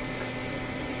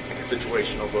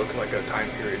situational book, like a time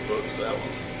period book. So that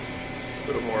one's a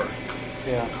little more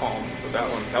calm. But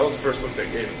that was the first book they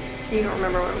gave me. You don't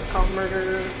remember what it was called?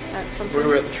 Murder at Something? We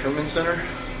were at the Truman Center.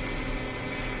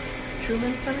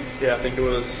 Truman Center? Yeah, I think it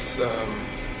was,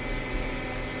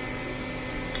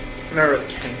 remember at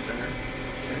the Kennedy Center.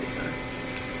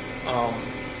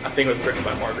 I think it was written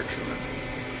by Margaret Truman.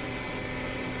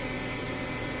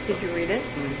 Did you read it?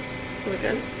 Mm-hmm. Was it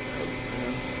good? It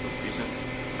was decent.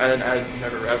 I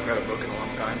haven't read a book in a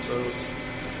long time, so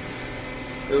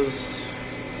it was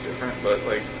different. But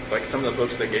like some of the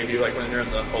books they gave you, like when you're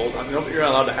in the hold, I mean, you're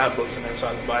not allowed to have books in there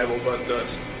besides the Bible, but the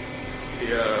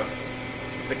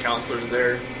counselors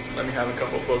there let me have a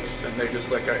couple of books, and they just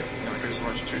like, here's so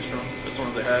much to choose from. This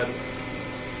ones they had.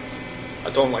 I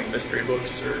told them like mystery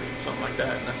books or something like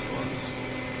that, and that's the ones.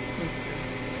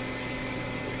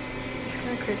 It's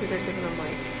kind of crazy they're giving them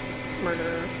like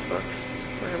murder books,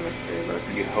 murder mystery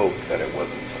books. You hope that it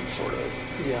wasn't some sort of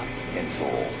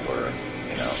insult or,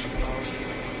 you can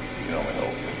only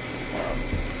hope.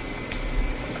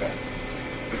 Okay.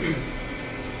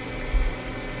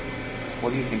 What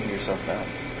do you think of yourself now?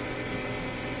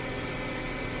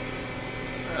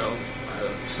 I don't.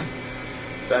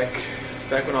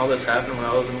 Back when all this happened, when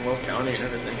I was in Will County and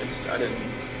everything, I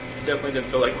definitely didn't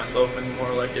feel like myself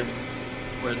anymore. Like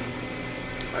when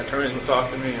my attorneys would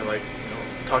talk to me and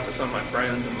talk to some of my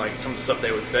friends and like some of the stuff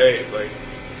they would say, like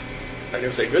I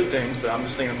could say good things, but I'm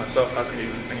just thinking to myself, how could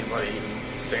anybody even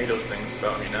say those things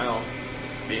about me now,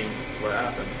 being what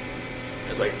happened?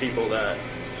 It's like people that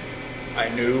I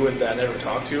knew and that I never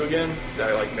talked to again,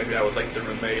 that maybe I was like the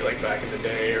roommate like back in the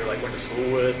day, or like went to school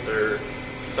with, or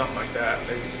something like that.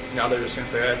 Now they're just gonna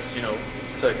say that's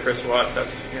it's like Chris Watts,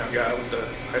 that's guy I went to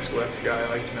high school with, the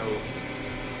guy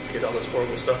did all this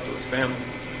horrible stuff to his family.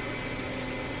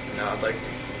 And now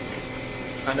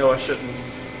I know I shouldn't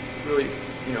really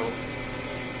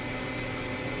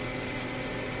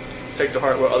take to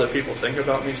heart what other people think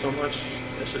about me so much.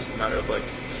 It's just a matter of what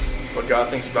God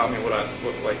thinks about me, what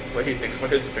He thinks,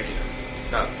 what His opinion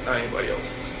is, not anybody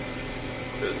else's.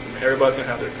 Because everybody's gonna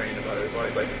have their opinion about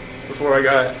everybody. Like before I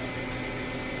got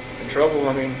in trouble,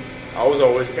 I was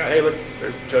always the guy. Hey, look,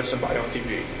 they judge somebody on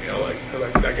TV. Like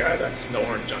that guy that's no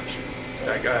orange junction.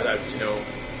 That guy that's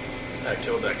that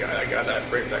killed that guy. That guy that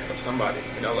raped that somebody.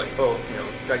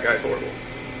 That guy's horrible.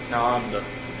 Now and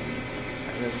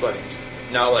it's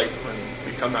now when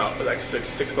we come out at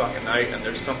 6 o'clock at night and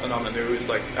there's something on the news,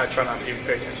 I try not to even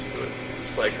pay attention to it.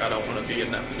 It's I don't want to be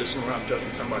in that position where I'm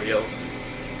judging somebody else,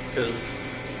 because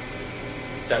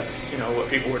that's what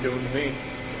people were doing to me.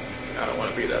 I don't want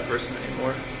to be that person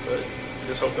anymore. But I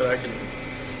just hope that I can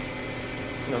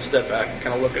step back and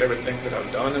kind of look at everything that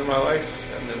I've done in my life,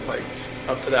 and then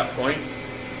up to that point,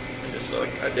 and just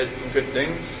I did some good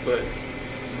things, but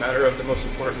no matter of the most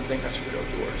important thing, I screwed up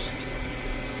the worst.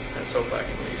 And so if I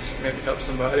can at least maybe help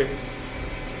somebody,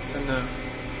 and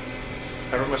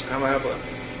however much time I have left.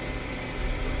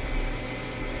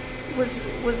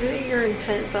 Was it your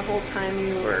intent the whole time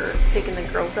you were taking the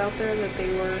girls out there that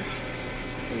you were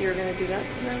going to do that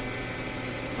to them?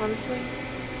 Honestly,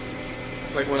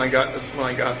 it's when I got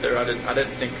there, I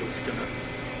didn't think it was gonna,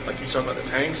 you talking about the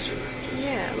tanks or just.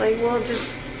 Yeah,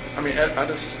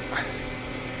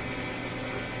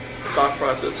 thought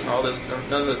process and all this,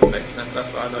 none of this makes sense.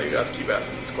 That's why I know you guys keep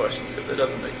asking these questions, because it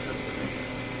doesn't make sense to me.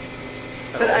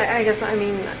 But I guess,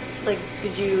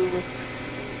 did you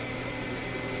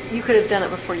could have done it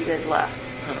before you guys left.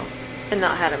 I don't. And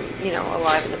not had him,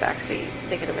 alive in the back seat.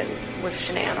 They could have been with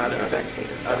Shanann in the back seat.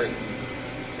 I didn't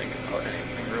think about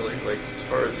anything really, as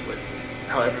far as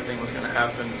how everything was going to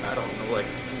happen. I don't know,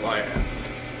 why it happened.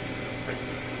 I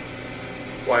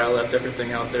why I left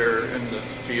everything out there in the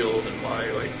field and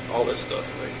why, like, all this stuff.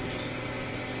 Like,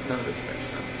 just, none of this makes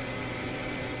sense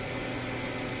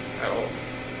at all.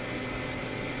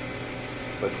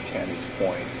 But to Tammy's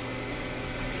point,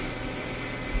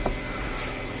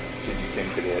 did you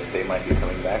think that they might be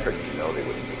coming back, or did you know they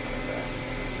wouldn't be coming back?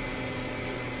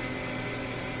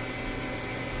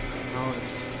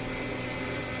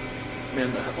 No,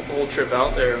 the whole trip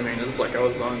out there, I mean, it was like I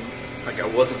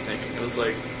wasn't thinking. It was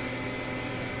like,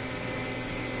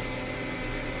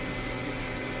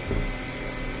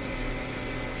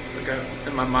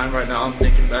 in my mind right now, I'm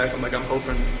thinking back, I'm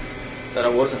hoping that I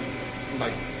wasn't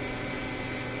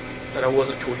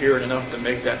coherent enough to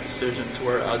make that decision to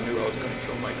where I knew I was going to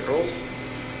kill my girls.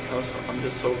 I'm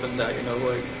just hoping that,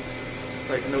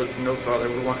 no father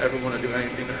would ever want to do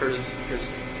anything to hurt his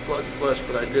blood and flesh,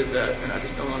 but I did that, and I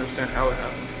just don't understand how it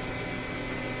happened.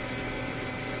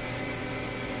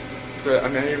 So, I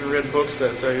mean, I even read books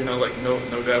that say, no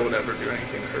dad would ever do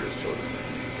anything to hurt his children.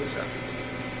 This happened.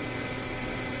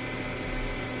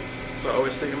 So I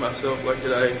always think of myself, like,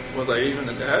 was I even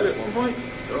a dad at one point?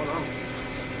 I don't know.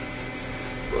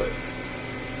 But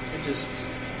it's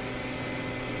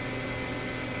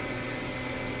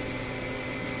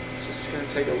just going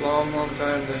to take a long, long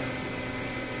time to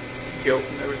guilt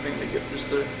and everything to get just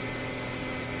the...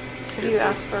 Have you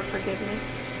asked for forgiveness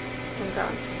from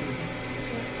God?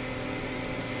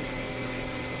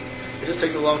 It just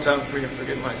takes a long time for me to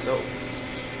forgive myself.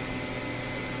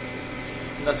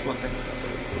 And that's one thing that's not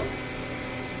really cool.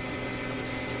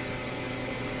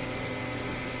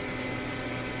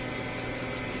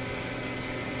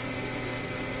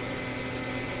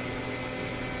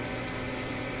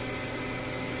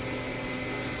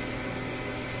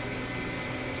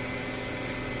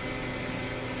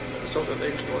 So that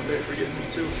they can one day forgive me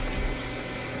too.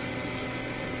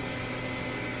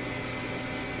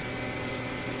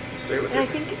 Stay with And I it.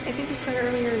 think you said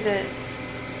earlier that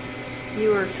you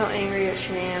were so angry at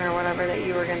Shanann or whatever that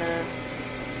you were gonna,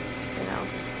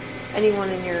 anyone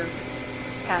in your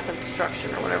path of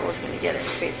destruction or whatever was gonna get it.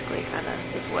 Basically, kind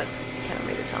of is what kind of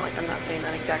made it sound like. I'm not saying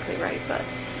that exactly right, but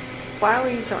why were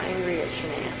you so angry at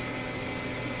Shanann?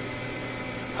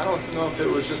 I don't know if it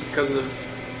was just because of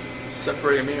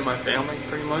separating me and my family,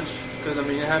 pretty much. Because, I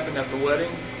mean, it happened at the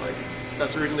wedding. Like,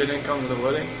 that's the reason they didn't come to the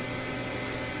wedding.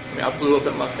 I mean, I blew up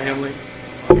at my family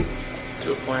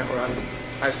to a point where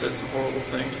I said some horrible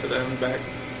things to them back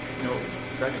in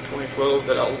 2012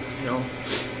 that I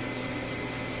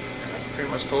pretty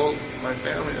much told my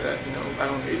family that, I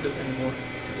don't need them anymore.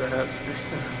 Because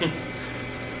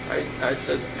I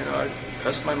said, I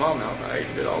cussed my mom out. I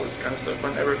did all this kind of stuff.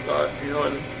 I never thought,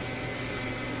 and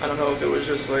I don't know if it was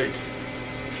just like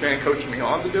Shanann coached me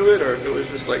on to do it, or if it was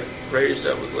just like rage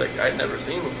that was like I'd never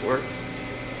seen before.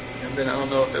 And then I don't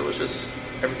know if it was just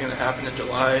everything that happened in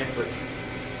July, but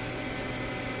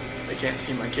they can't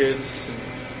see my kids, and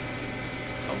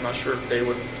I'm not sure if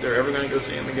they're ever going to go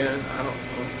see them again. I don't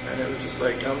know. And it was just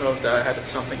like, I don't know if that had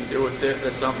something to do with it,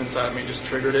 that something inside me just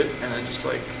triggered it, and then just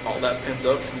like all that pent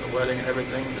up from the wedding and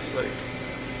everything, just like,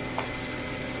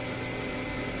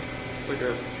 it's like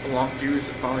a long fuse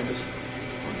that finally just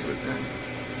went to its end.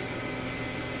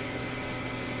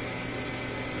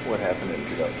 What happened in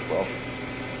 2012?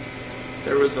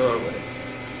 There was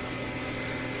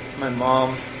my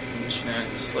mom and Shanann,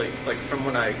 just like from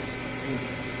when I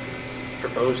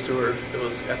proposed to her, it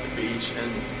was at the beach,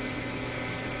 and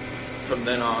from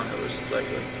then on, it was just like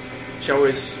she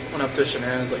always went up to Shanann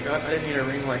and was like, I didn't need a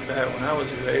ring like that when I was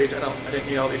your age. I didn't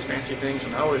need all these fancy things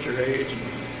when I was your age, and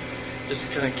just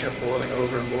kind of kept boiling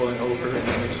over, and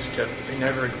they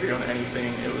never agreed on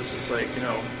anything. It was just like,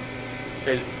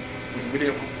 we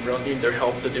didn't really need their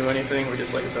help to do anything. We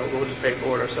just we'll just pay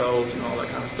for it ourselves and all that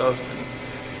kind of stuff. And,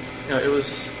 it was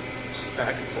just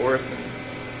back and forth.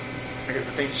 And I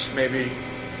think maybe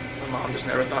my mom just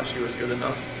never thought she was good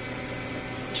enough.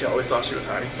 She always thought she was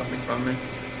hiding something from me.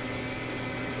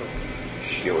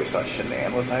 She always thought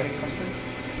Shanann was hiding something?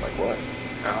 Like what?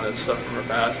 That stuff from her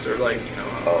past, or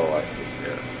Oh, I see.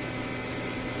 Yeah.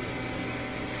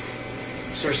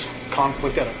 So there's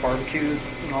conflict at a barbecue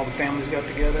when all the families got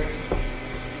together.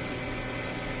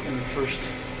 And the first,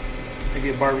 maybe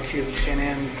a barbecue that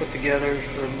Shanann put together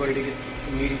for everybody to get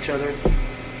to meet each other.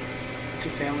 Two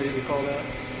families, did you call that?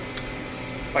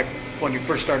 Like when you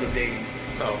first started dating.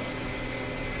 Oh.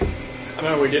 I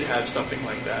remember we did have something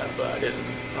like that, but I didn't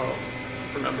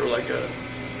remember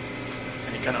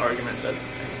any kind of arguments at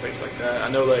any place like that. I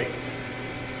know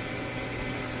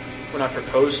when I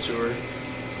proposed to her,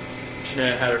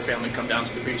 Shanann had her family come down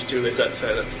to the beach too. They stayed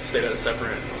at a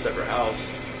separate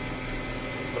house.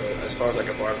 But as far as like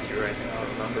a barbecue or anything, I don't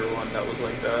remember one that was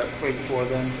like that. Way before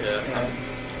then. Yeah.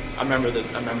 I remember the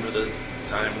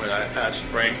time when I asked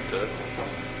Frank to.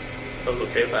 It was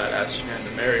okay if I had asked Shannon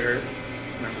to marry her.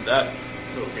 I remember that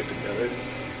little get together.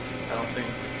 I don't think.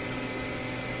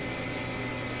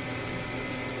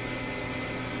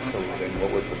 So then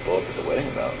what was the blow up at the wedding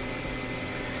about?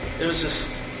 It was just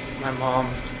my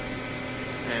mom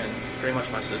and pretty much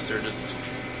my sister just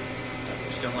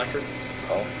didn't like her.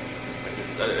 Oh.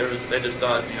 They just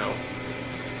thought, you know,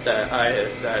 that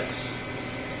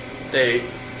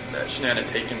Shannon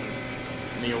had taken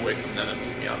me away from them and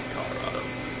moved me out to Colorado.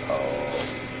 Oh.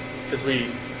 Because we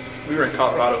were in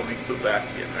Colorado when we flew back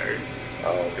to get married.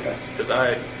 Oh, okay.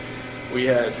 Because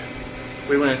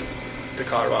we went to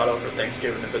Colorado for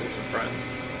Thanksgiving to visit some friends,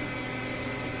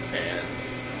 and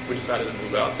we decided to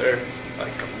move out there like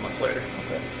a couple months later.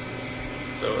 Okay.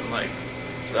 So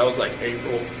that was like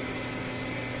April.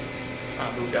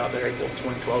 I moved out there April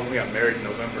 2012. We got married in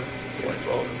November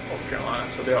 2012 in North Carolina.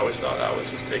 So they always thought I was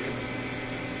just taking,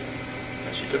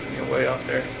 and she took me away out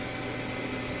there.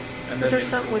 And Was there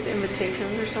something with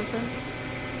invitations or something?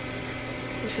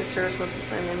 Your sister was supposed to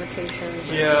send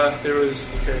invitations. Yeah, there was.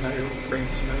 Okay, now you're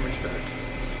bringing some memories back.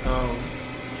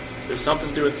 There's something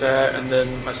to do with that, and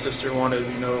then my sister wanted,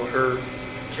 you know, her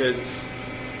kids.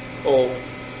 Oh,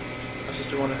 my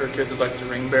sister wanted her kids as like the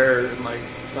ring bearer and like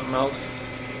something else,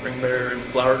 ring bearer and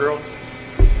flower girl.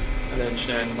 And then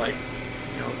Shannon, like,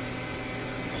 you know,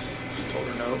 she told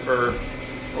her no, or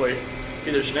wait,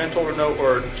 either Shannon told her no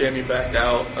or Jamie backed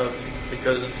out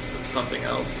because of something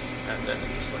else, and then it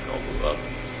just like all blew up.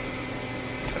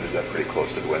 And is that pretty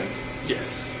close to the wedding? Yes.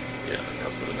 Yeah,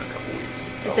 within a couple weeks.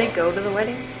 Did they go to the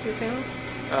wedding, your family?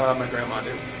 My grandma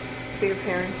did. But your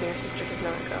parents and your sister did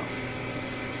not go.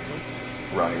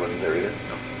 Ronnie wasn't there either?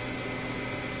 No.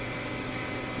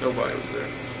 Nobody was there.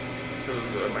 It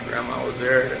was, my grandma was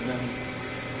there, and then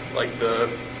like the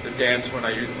dance when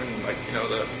like, you know,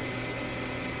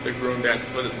 the groom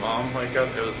dances with his mom, like I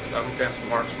was dancing with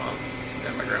Mark's mom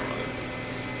and my grandmother.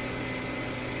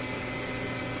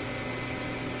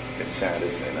 It's sad,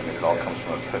 isn't it? I mean, it all comes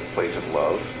from a place of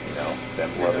love, you know,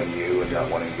 them loving you and not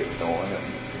wanting to get stolen.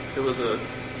 And it was a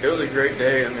great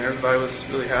day. I mean, everybody was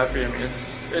really happy. I mean,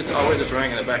 it's always just rang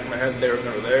in the back of my head that they were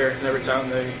never there. And every time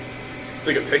they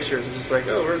look at pictures, it's just like,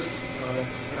 oh, where's they're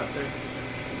not there.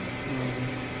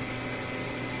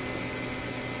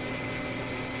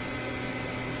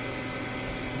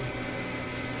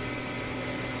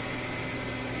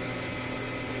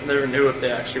 Never knew if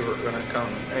they actually were going to come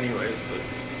anyways, but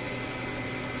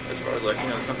as far as like, you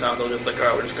know, sometimes they'll just like, all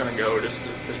right, we're just going to go just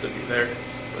to be there,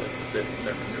 but they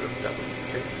never knew if that was the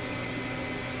case.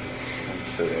 And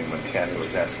so then when Tanya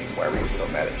was asking, why were you so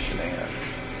mad at Shanae?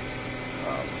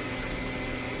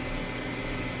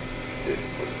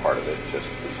 Was part of it just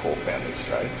this whole family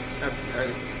strife?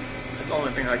 That's the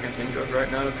only thing I can think of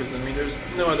right now, because I mean, there's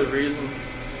no other reason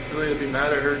really to be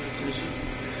mad at her. I mean,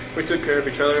 we took care of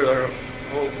each other our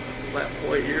whole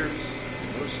 8 years.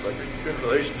 It was just like a good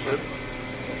relationship.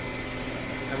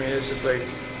 I mean, it's just like,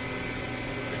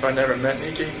 if I never met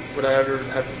Nikki, would I ever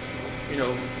have, you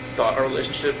know, thought our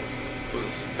relationship was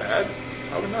bad?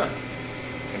 I would not.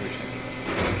 Interesting.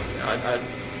 You know,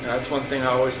 that's one thing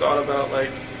I always thought about.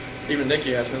 Like, even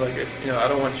Nikki asked me, like, if, you know,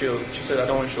 she said, I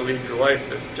don't want you to leave your wife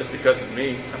just because of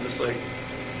me. I'm just like,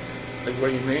 what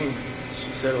do you mean?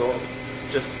 She said, well,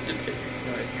 just,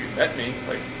 if you met me,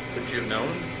 like, would you have known?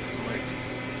 I'm like,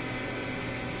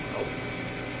 nope.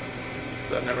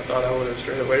 So I never thought I would have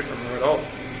strayed away from her at all.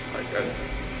 Like,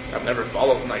 I've never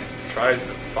followed, like, tried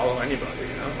to follow anybody,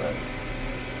 you know? Right.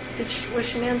 Was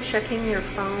Shanann checking your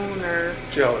phone, or?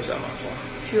 She always had my phone.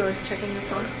 She was checking your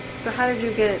phone? So how did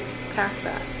you get past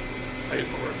that? I use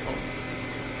my work phone.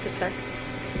 To text?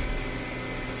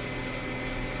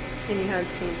 And you had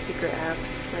some secret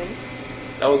apps, right?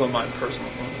 That was on my personal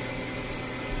phone.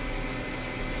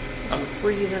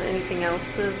 Were you using anything else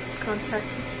to have contact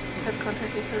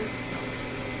with her?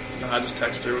 No, I just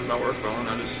text her with my work phone.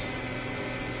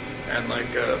 And like,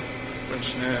 when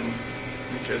Shanann and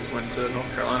the kids went to North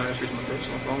Carolina, she used my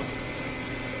personal phone.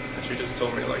 And she just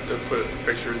told me, like, to put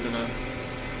pictures in an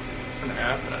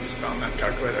app, and I just found that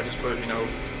calculator. I just put, you know,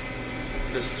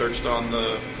 just searched on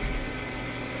the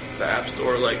app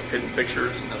store, like, hidden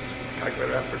pictures, and this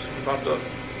calculator app first popped up.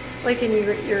 Like in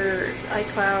your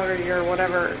iCloud or your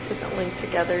whatever isn't linked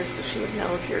together, so she would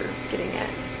know if you're getting it,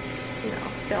 you know,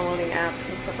 downloading apps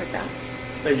and stuff like that.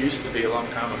 They used to be a long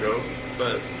time ago,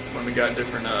 but when we got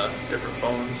different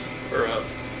phones, or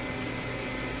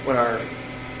when our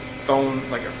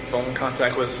phone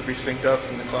contact was to be synced up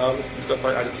from the cloud and stuff,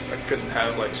 I couldn't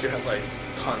have, like, she had like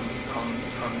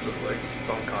tons of like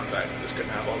phone contacts. I just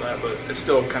couldn't have all that, but it's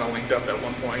still kind of linked up at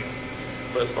one point.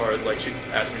 But as far as like, she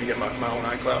asked me to get my own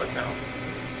iCloud account,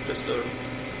 just to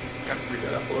kind of free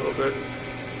that up a little bit.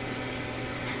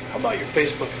 How about your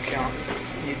Facebook account?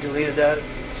 You deleted that at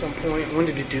some point. When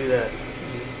did you do that?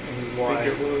 And why? I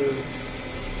think it was,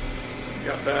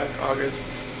 got back August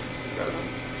 7th.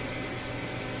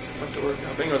 Went to work.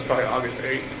 I think it was probably August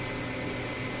 8th.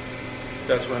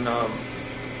 That's when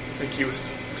Nikki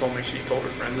told me she told her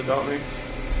friends about me.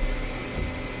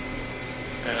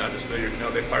 And I just figured,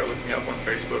 they'd probably look me up on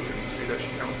Facebook and see that she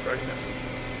was pregnant.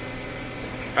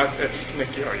 If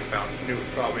Nikki already knew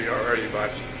it probably already,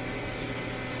 but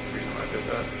the reason I did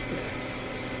that.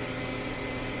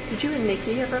 Did you and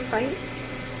Nikki ever fight?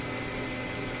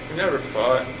 We never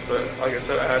fought, but like I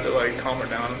said, I had to like calm her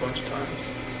down a bunch of times.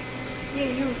 Yeah,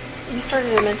 you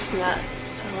started to mention that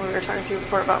when we were talking to you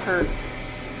before about her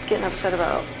getting upset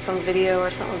about some video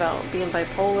or something about being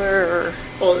bipolar, or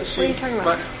Well, what are you talking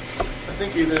about? I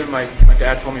think either my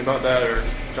dad told me about that or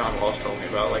John Walsh told me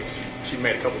about, like, she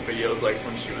made a couple videos like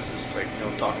when she was just like,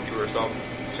 talking to herself,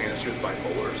 saying that she was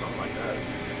bipolar or something like that.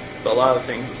 But a lot of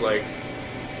things was like,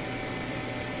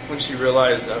 when she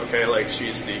realized that, okay, like,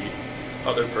 she's the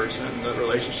other person in the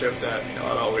relationship, that,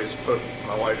 I'd always put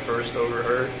my wife first over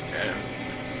her, and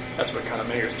that's what kind of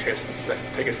made her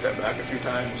take a step back a few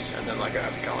times, and then like I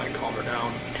have to kind of like calm her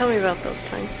down. Tell me about those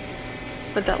times.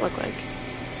 What'd that look like?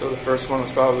 So the first one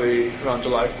was probably around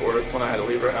July 4th when I had to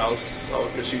leave her house,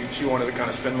 because she wanted to kind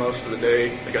of spend most of the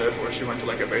day together before she went to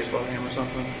like a baseball game or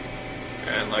something.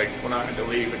 And like when I had to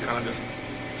leave, it kind of just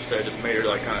made her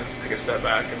like kind of take a step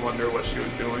back and wonder what she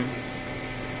was doing.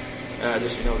 And I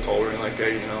just told her like,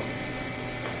 hey,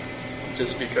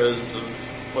 just because of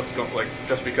what's going, like,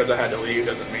 just because I had to leave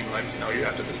doesn't mean like you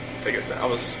have to just take a step. I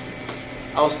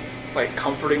was like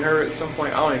comforting her at some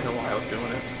point. I don't even know why I was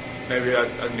doing it. Maybe I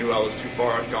knew I was too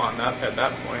far gone at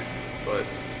that point, but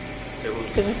it was...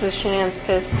 Because this is Shanann's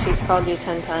pissed. She's called you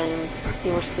 10 times.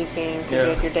 You were sleeping because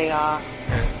you had your day off.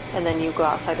 Yeah. And then you go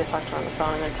outside to talk to her on the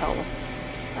phone and then tell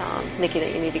Nikki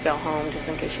that you need to go home just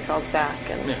in case she calls back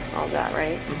and all that,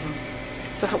 right?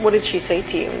 Mm-hmm. So what did she say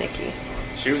to you, Nikki?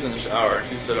 She was in the shower and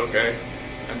she said, okay.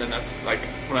 And then that's like,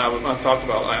 when I talked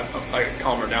about I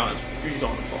calm her down, it's she's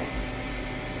on the phone.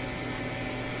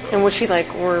 And was she like,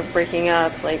 we're breaking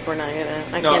up, like we're not gonna,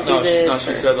 I can't do No, this?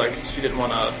 she said like she didn't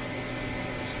want to,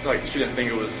 like she didn't think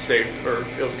it was safe or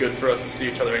it was good for us to see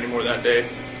each other anymore that day,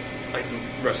 like the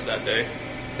rest of that day,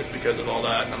 just because of all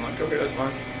that. And I'm like, okay, that's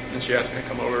fine. And then she asked me to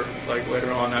come over like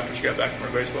later on after she got back from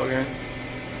her baseball game.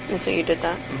 And so you did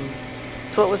that? Mm-hmm.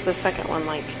 So what was the second one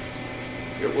like?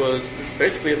 It was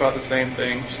basically about the same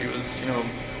thing. She was,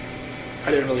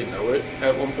 I didn't really know it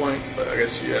at one point, but I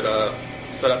guess she had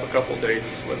set up a couple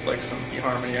dates with like some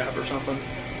eHarmony app or something,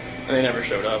 and they never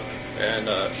showed up.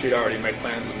 And she'd already made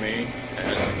plans with me,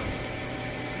 and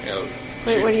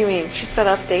Wait, what do you mean? She set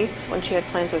up dates when she had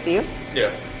plans with you?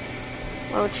 Yeah.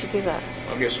 Why would she do that?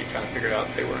 I guess she kind of figured out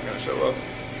they weren't going to show up.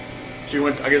 She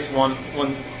went, I guess when she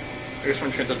went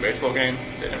to the baseball game,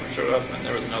 they never showed up, and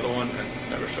there was another one and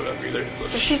never showed up either.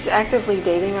 So she's actively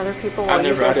dating other people while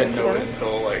you guys I are didn't know together? it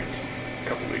until like a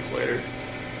couple weeks later.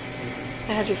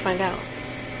 And how'd you find out?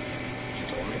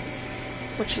 She told me.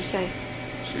 What'd she say?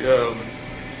 It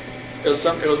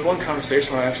was one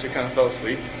conversation where I actually kind of fell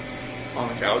asleep on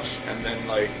the couch, and then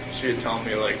like she had told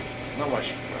me like, I'm not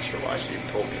sure why she even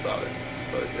told me about it,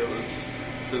 but it was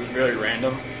really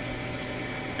random,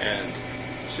 and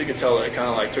she could tell that it kind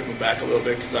of like took me back a little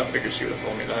bit because I figured she would have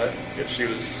told me that if she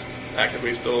was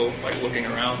actively still like looking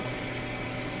around.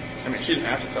 I mean, she didn't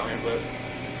have to tell me, but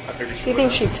I figured she. Do you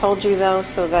think she told you though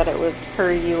so that it would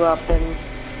hurry you up and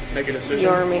make a decision?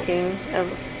 you're making a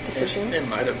decision? It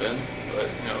might have been, but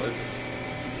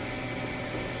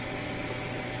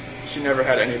she never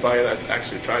had anybody that's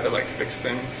actually tried to like fix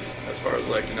things as far as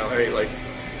like hey, like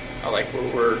I like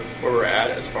where we're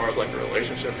at as far as like the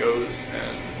relationship goes,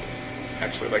 and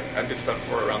actually like I did stuff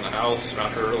for her around the house,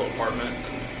 around her little apartment,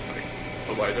 and like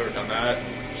nobody's ever done that.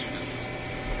 She just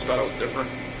thought it was different.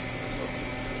 So.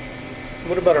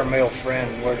 What about our male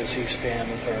friend? Where does he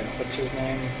stand with her? What's his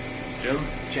name? Jim?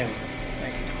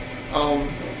 Thank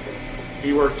you.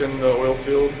 He worked in the oil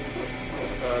field,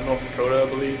 North Dakota, I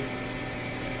believe.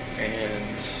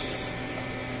 And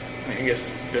I guess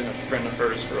he's been a friend of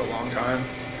hers for a long time,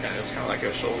 and it's kind of like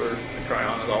a shoulder to cry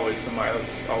on. There's always somebody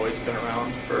that's always been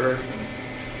around for her. And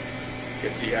I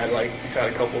guess he's had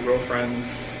a couple girlfriends,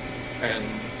 and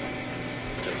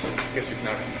just I guess he's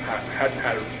hadn't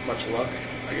had much luck,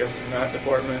 I guess, in that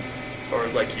department as far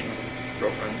as like keeping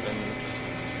girlfriends, and just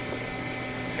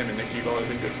him and Nikki have always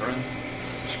been good friends.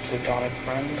 Just platonic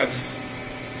friends? That's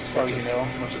as far as you know.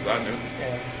 as much as I knew.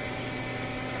 Yeah.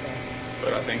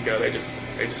 But I think they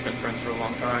just been friends for a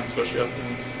long time, especially up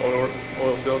in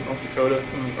oil field, North Dakota,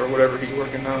 or whatever he's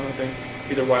working now. I think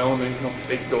either Wyoming,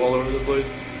 they go all over the place.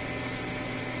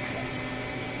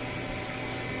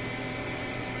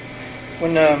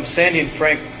 When Sandy and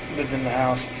Frank lived in the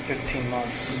house for 15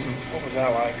 months, what was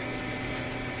that like?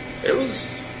 It was,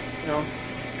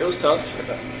 it was tough.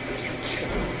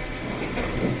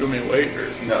 You want me to wait or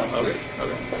No. Okay.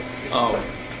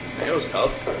 It was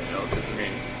tough, because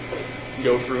you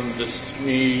go from just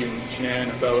me and Shanann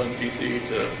and Bella and Cece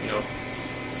to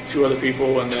 2 other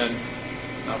people and then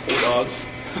now 4 dogs.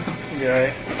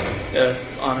 Yeah. Yeah,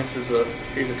 Onyx he's a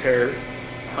terror,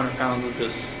 100 pounds of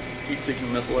just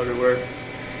heat-seeking missile everywhere,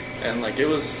 and it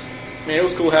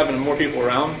was cool having more people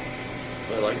around,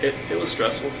 but it was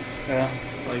stressful. Yeah.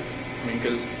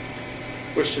 Because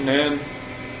with Shanann,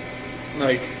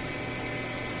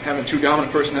 having 2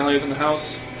 dominant personalities in the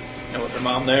house, with her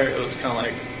mom there, it was kind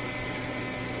of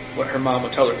what her mom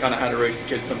would tell her kind of how to raise the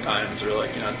kids sometimes, or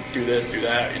do this, do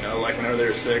that, whenever they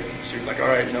were sick, she was all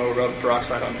right, rub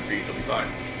peroxide on your feet, you'll be fine.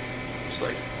 Just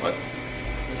what?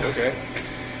 Okay.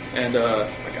 And,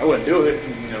 I wouldn't do it,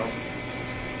 and,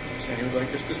 Sandy was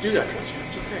just do that, Chris,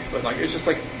 it's okay. But, it's just,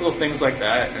 little things like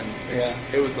that, and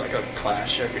it was, a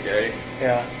clash every day.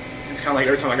 Yeah. It's kind of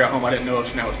every time I got home, I didn't know if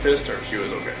Shanann was pissed or if she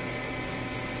was okay.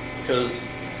 Because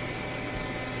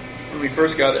when they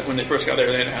first got there,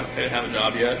 they didn't have a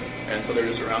job yet, and so they were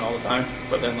just around all the time.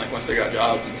 But then, once they got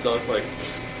jobs and stuff, I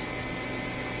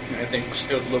think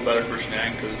it was a little better for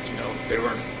Shanann because they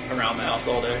weren't around the house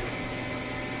all day.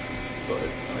 But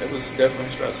it was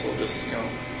definitely stressful, just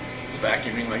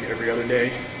vacuuming every other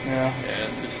day. Yeah.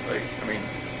 And just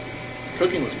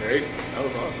cooking was great. That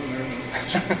was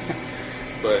awesome.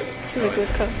 But She's a good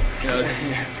cook.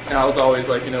 and I was always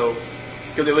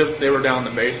because they were down in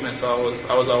the basement, so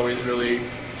I was always really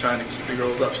trying to keep the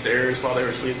girls upstairs while they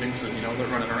were sleeping, so they're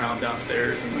running around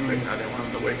downstairs, and I didn't want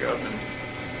them to wake up. And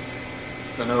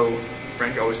I know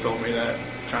Frank always told me that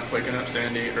waking up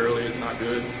Sandy early is not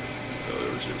good, so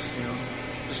it was just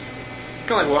just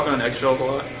kind of walking on eggshells a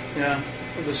lot. Yeah.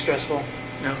 It was stressful.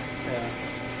 Yeah. Yeah.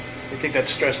 You think that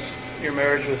stressed your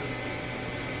marriage with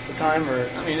the time, or?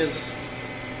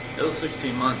 It was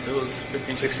 16 months. It was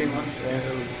 15, 16 months. Yeah,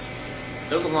 it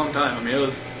was a long time. It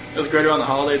was great around the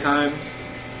holiday times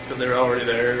because they were already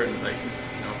there, and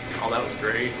all that was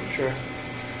great. Sure.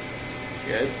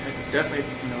 Yeah, it definitely.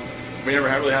 We never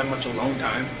really had much alone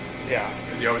time. Yeah.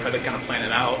 Because you always had to kind of plan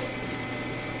it out.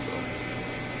 So.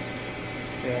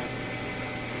 Yeah.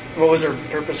 What was their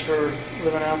purpose for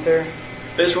living out there?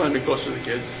 They just wanted to be closer to the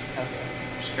kids. Okay.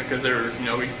 Just because they were,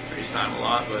 we FaceTime a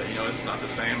lot, but it's not the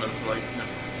same as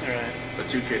Right. But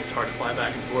 2 kids, it's hard to fly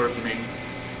back and forth.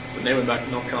 When they went back to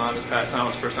North Carolina this past time, it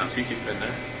was the first time Cece's been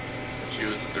there. She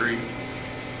was 3.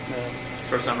 Yeah.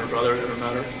 First time her brother had ever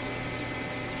met her.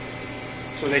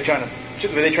 So were they trying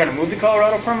to move to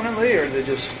Colorado permanently, or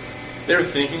They were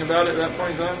thinking about it at that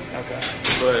point in time. Okay.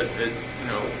 But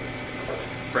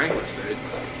Frank would have stayed.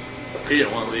 He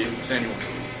didn't want to leave. Sandy wanted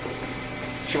to leave.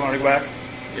 She wanted to go back?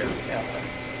 Yeah. Yeah.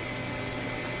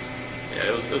 Yeah,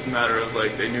 it was a matter of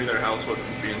they knew their house wasn't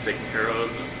being taken care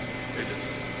of, and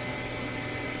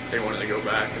they wanted to go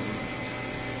back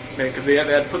and because they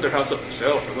had put their house up for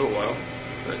sale for a little while,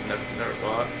 but never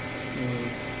bought. Mm-hmm.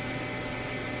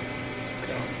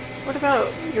 So, What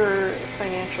about your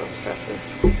financial stresses?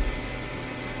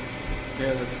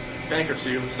 yeah, the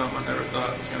bankruptcy was something I never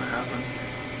thought was going to happen.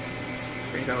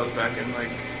 I think that was back in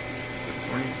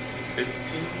 2015, 2016,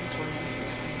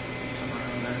 somewhere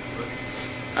around there. But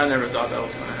I never thought that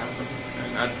was going to happen,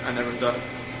 and I never thought.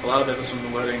 A lot of it was from the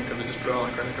wedding because they just put it all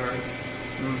on credit cards.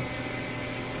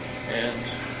 And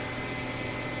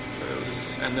so it was,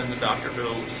 and then the doctor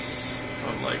bills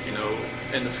from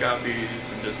endoscopies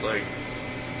and just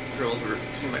girls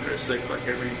seemed like they were sick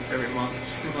every month. It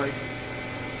seemed like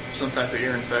some type of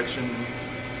ear infection,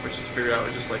 which to figure out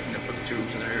was just put the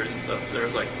tubes in their ears and stuff. There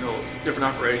was different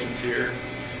operations here,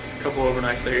 a couple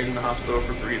overnight stays in the hospital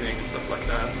for breathing and stuff like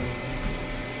that.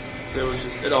 So it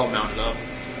was it all mounted up.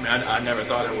 I never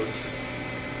thought it was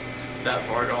that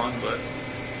far gone, but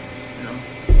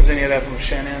Was any of that from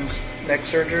Shannon's neck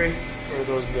surgery, or were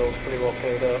those bills pretty well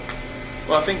paid up?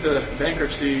 Well, I think the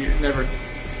bankruptcy never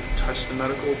touched the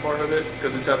medical part of it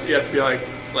because you have to be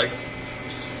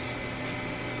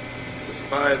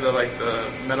by the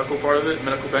medical part of it,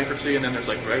 medical bankruptcy, and then there's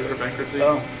regular bankruptcy.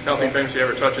 Oh, I don't think bankruptcy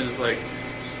ever touches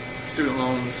student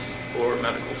loans or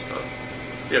medical stuff.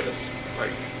 You have to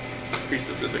be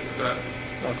specific to that.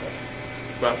 Okay.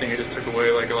 But I think it just took away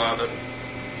a lot of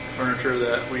the furniture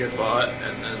that we had bought,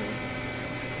 and then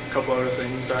a couple other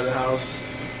things inside the house.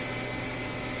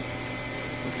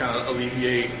 To kind of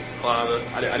alleviate a lot of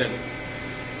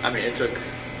the, it took,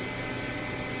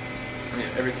 we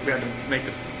had to make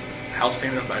the house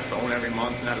payment by phone every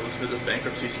month, and I had to listen to the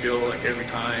bankruptcy spiel like every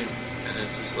time, and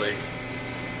it's just like,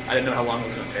 I didn't know how long it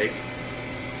was going to take.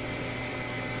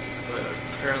 But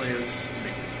apparently it was,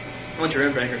 once you're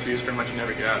in bankruptcy, it's pretty much you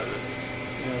never get out of it.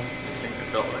 Yeah. I think it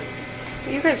felt like.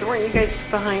 Weren't you guys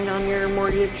behind on your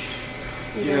mortgage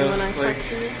even when I talked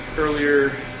to you?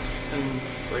 Earlier in,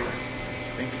 I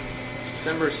think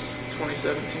December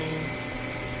 2017,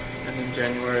 and then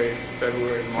January,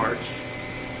 February, March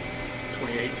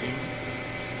 2018.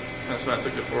 That's when we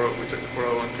took the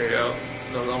 401k out,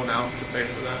 the loan out to pay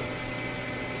for that.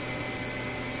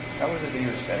 How was it that you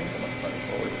were spending so much money?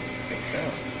 What were you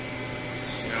thinking?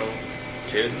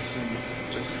 Kids and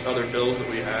just other bills that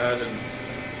we had, and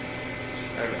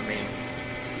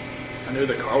I knew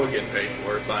the car was getting paid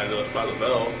for by the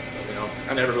bell.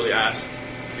 I never really asked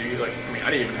to see, I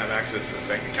didn't even have access to the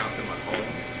bank account through my phone.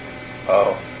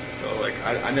 Oh. So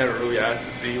I never really asked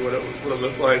to see what it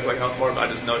looked like how far. But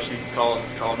I just know she'd call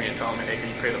me and tell me, hey, can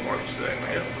you pay the mortgage today? I'm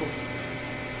like, yeah, cool.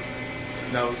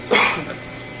 And that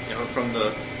was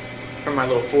from my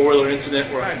little 4-wheeler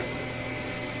incident where I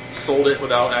sold it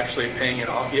without actually paying it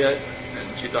off yet, and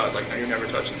she thought no, you're never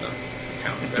touching the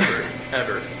account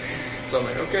ever. So I'm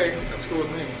like, okay, that's cool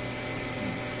with me.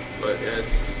 But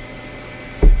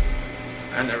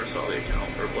I never saw the account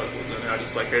or what was in there. I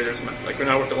just hey, there's when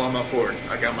I worked at Longmont Ford,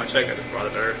 I got my check, I just brought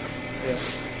it there. Yeah.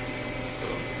 So,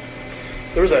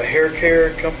 there was a hair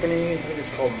care company, I think it's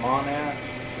called Monat.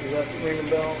 Does that ring a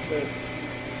bell?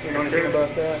 You know anything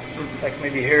about that? Mm-hmm.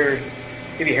 Maybe hair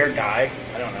dye.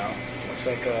 I don't know. Looks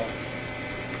like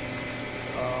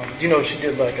do you know she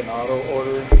did an auto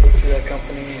order through that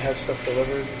company and had stuff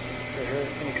delivered for hair,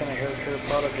 any kind of hair care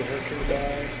product or hair care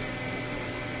dye?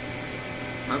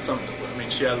 Not something.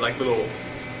 She had little.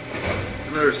 I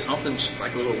remember something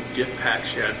little gift packs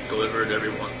she had delivered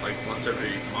once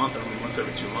every month or once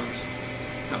every 2 months.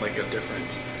 Had a different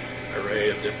array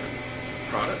of different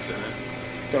products in it.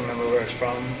 Don't remember where it's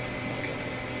from. Okay.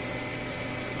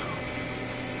 No.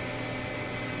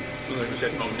 So we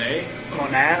said Monet.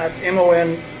 Monat.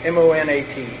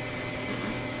 M-O-N-A-T.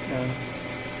 Mm-hmm. No. All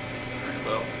right,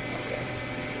 well. Okay.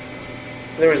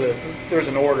 There was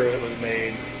an order that was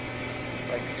made.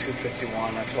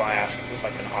 $251. That's why I asked if it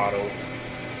was an auto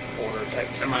order type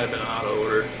thing. It might have been an auto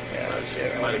order. Yeah,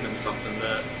 It might have been something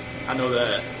that I know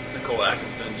that Nicole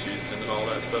Atkinson, she's sending all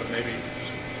that stuff. Maybe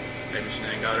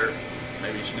Shanann got her.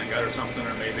 Maybe Shanann got her something,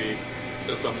 or maybe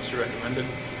it was something she recommended.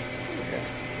 Okay.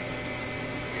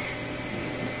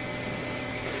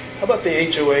 How about the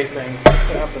HOA thing?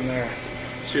 What happened there?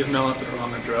 She was mailing to the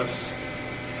wrong address.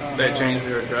 They had changed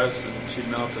her address, and she'd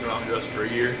mailed to the wrong address for a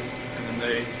year, and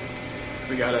then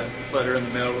we got a letter in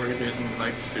the mail where we getting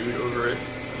sued over it.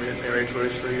 We had to pay our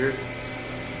HOAs for a year.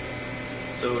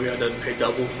 So we had to pay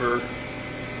double for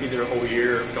either a whole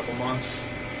year or a couple months.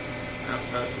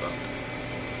 That sucked.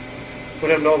 What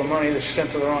happened to all the money that she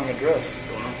sent to the wrong address?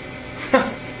 Don't know. I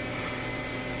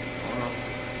don't know.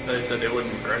 They said they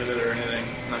wouldn't credit it or anything.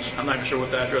 I'm not even sure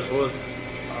what the address was.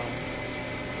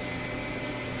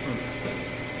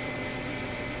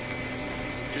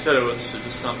 She said it was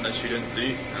just something that she didn't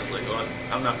see. I was like, well,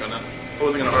 I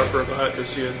wasn't gonna harp her about it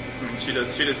because she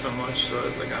did so much. So I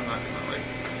was like, I'm not gonna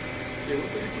say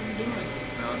what the heck are you doing?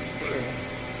 No, sure.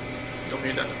 Don't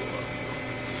need that to go up.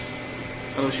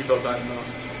 I know she felt bad enough.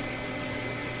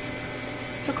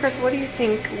 So Chris, what do you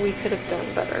think we could have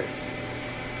done better?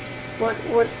 What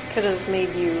could have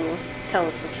made you tell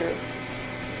us the truth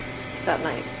that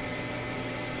night?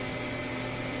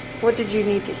 What did you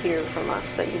need to hear from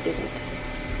us that you didn't?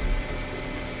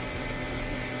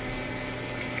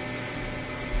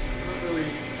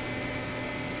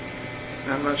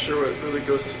 I'm not sure what really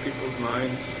goes to people's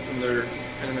minds when they're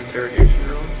in an interrogation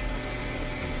room.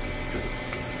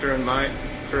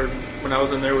 When I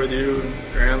was in there with you and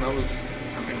Graham, I was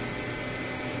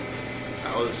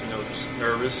just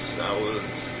nervous.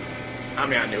 I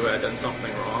knew I had done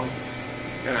something wrong,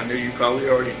 and I knew you probably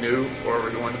already knew or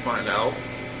were going to find out.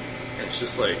 And it's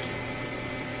just I've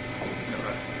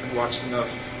watched enough,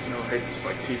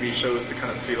 TV shows to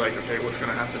kind of see okay, what's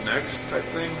going to happen next type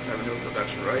thing. I never knew if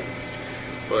that's right.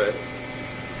 But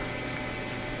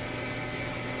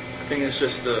I think it's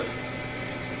just the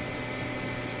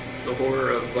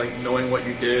horror of knowing what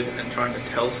you did and trying to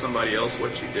tell somebody else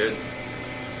what you did.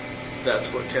 That's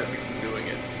what kept me from doing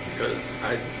it, because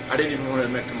I didn't even want to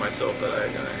admit to myself that I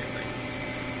had done anything.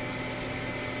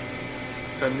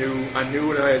 I knew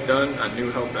what I had done. I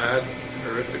knew how bad and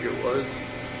horrific it was.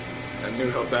 I knew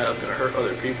how bad I was going to hurt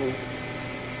other people.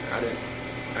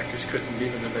 I just couldn't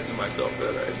even admit to myself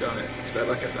that I had done it.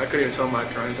 Because I couldn't even tell my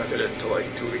attorneys I did it until like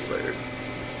 2 weeks later.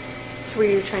 So were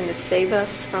you trying to save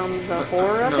us from the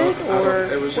horror of No, it, or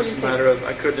it was what do just you a think? matter of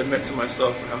I couldn't admit to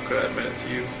myself, and how could I admit it to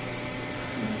you?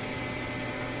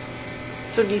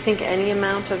 So do you think any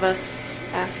amount of us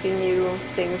asking you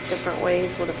things different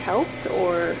ways would have helped,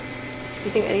 or do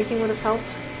you think anything would have helped?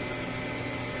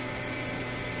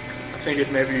 I think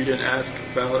if maybe you didn't ask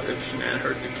about if Shanann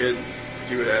hurt the kids,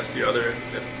 you would ask the other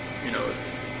if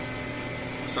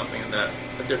something in that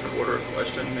a different order of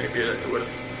question, maybe it would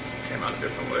have came out a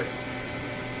different way.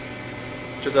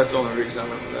 Because that's the only reason I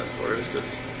remember that story is because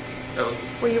that was.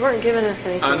 Well, you weren't giving us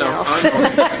anything I know. else.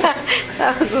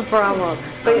 That was the problem.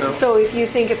 I know. But so if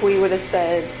we would have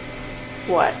said,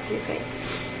 what do you think?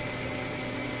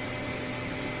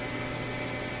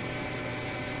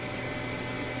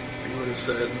 You would have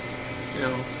said,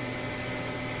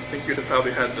 I think you'd have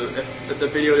probably had if the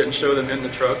video didn't show them in the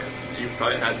truck, you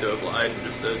probably had to have lied and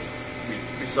just said,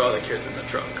 we saw the kids in the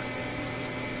truck.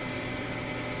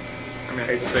 I mean, I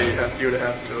hate to say you would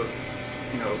have to,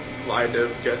 lied to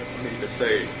get me to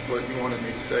say what you wanted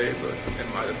me to say, but it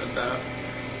might have been that.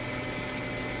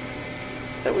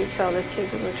 That we saw the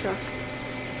kids in the truck.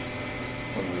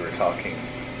 When we were talking,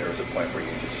 there was a point where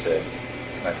you just said,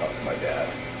 "Can I talk to my dad?"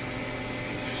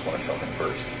 You just want to tell him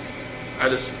first. I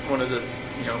just wanted to,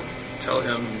 tell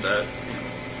him that,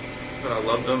 that I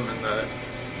loved him and that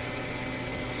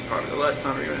it's probably the last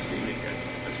time you're going to see me again,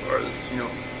 as far as,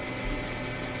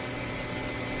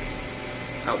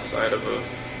 outside of a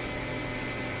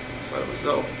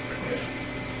cell. Yeah.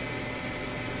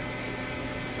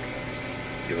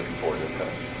 You looking forward to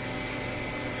that?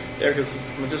 Yeah, because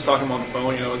when just talking on the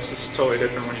phone, it's just totally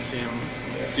different when you see him,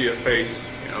 see a face,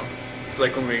 It's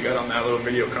like when we got on that little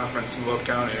video conference in Love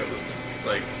County, it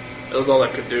was all I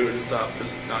could do to stop,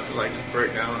 just not to just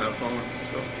break down on that phone.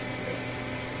 So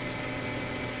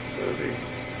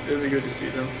it'd be good to see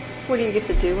them What do you get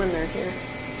to do when they're here?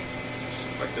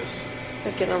 like this.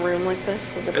 Like in a room like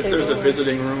this with a If table? there's a or-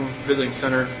 visiting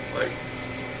center,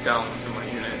 down in my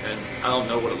unit, and I don't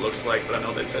know what it looks like, but I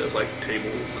know they said it's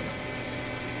tables, and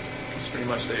it's pretty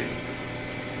much they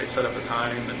set up a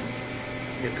time and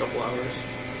get a couple hours.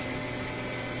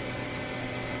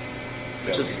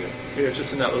 That would Just, be good. yeah, it's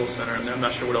just in that little center, and I'm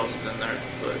not sure what else is in there,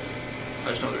 but I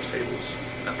just know there's tables.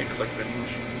 I think there's vending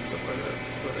machines and stuff like that.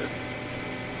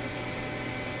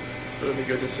 But it'd be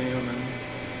good to see them, and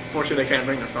fortunately they can't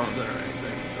bring their phones in or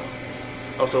anything, so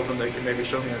I was hoping they could maybe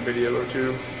show me a video or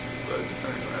two, but I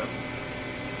don't have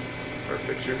or a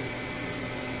picture.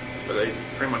 But they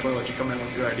pretty much want to let you come in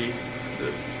with your ID. That's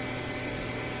it.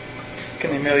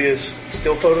 Can they mail you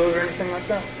still photos or anything like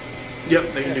that?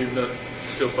 Yep, they can do the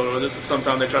still photo. This is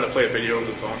sometimes they try to play a video over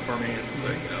the phone for me. It's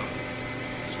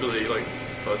it's really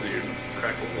fuzzy and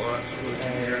crackles a lot, so I really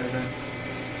can't hear anything.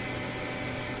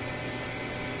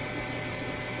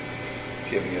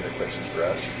 If you have any other questions for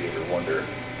us, if you ever wonder,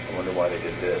 I wonder why they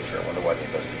did this, or I wonder why the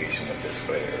investigation went this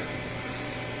way, or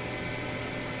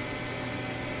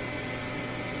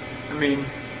I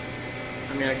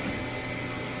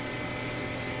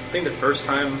think the first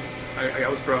time I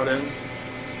was brought in,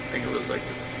 I think it was the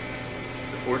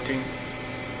 14th,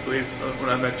 I believe, when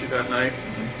I met you that night.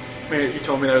 I mean, you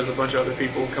told me there was a bunch of other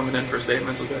people coming in for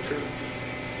statements. Was that true?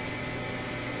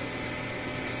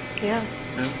 Yeah.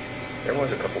 Yeah. there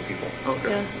was a couple people. Okay.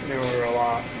 Yeah. There were a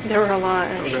lot. There were a lot,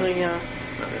 actually, yeah.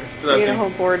 Okay. We had a whole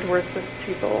board worth of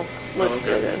people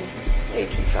listed and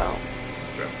agents out.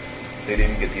 Okay. They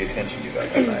didn't get the attention you got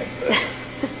that night, but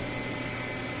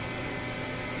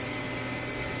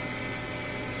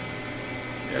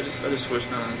Yeah, I just wish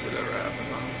none of this had ever happened,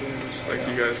 honestly. It's just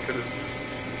Yeah. you guys could have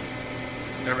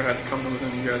never had to come to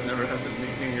within, you guys never had to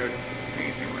meet me or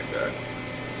anything like that.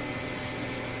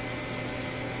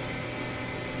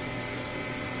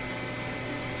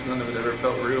 None of it ever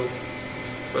felt real.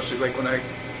 Especially when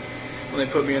they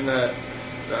put me in that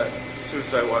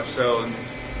suicide watch cell, and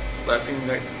last thing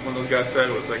that one of those guys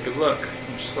said was good luck,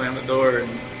 and just slammed the door,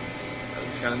 and I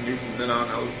just kind of knew from then on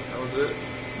that was it.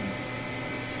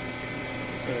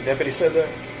 The deputy said that?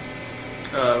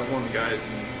 One of the guys,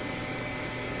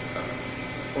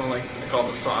 one of they call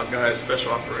them the SOG guys,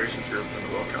 Special Operations Group in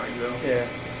the Will County Jail. Yeah.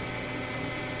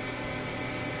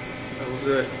 That was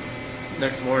it.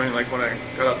 Next morning, when I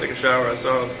got out to take a shower, I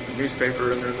saw the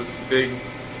newspaper, and there was this big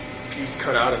piece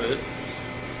cut out of it. Just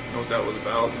know what that was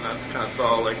about, and that's kind of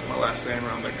saw my last name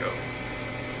around it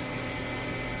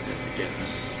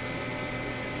begins.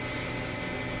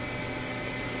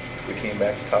 If we came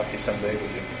back to talk to you someday,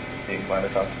 would you be inclined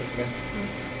to talk to us again?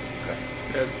 Okay.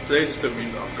 Yeah, they just took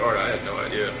me off guard. I had no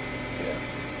idea. Yeah.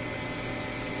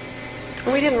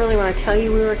 We didn't really want to tell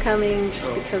you we were coming just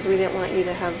Oh. because we didn't want you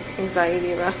to have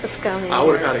anxiety about us coming. I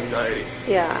would have had anxiety.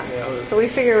 Yeah. Yeah. So we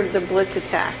figured the blitz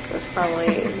attack was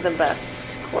probably the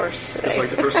best course It's today. like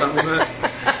the first time we met.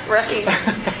 Right.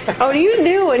 Oh, you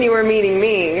knew when you were meeting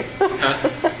me.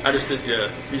 I just did, yeah.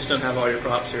 You just don't have all your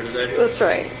props here today. That's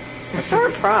right. It's our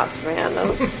props, man. That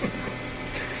was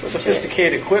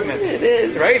Sophisticated equipment. It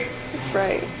is. Right? That's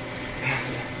right.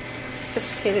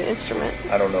 Sophisticated instrument.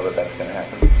 I don't know that that's going to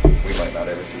happen. We might not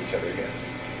ever see each other again.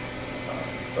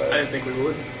 I But didn't think we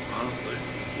would, honestly.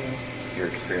 your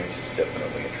experience is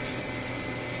definitely interesting.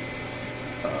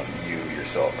 You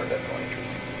yourself are definitely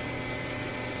interesting.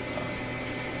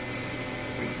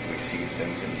 We see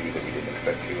things in you that we didn't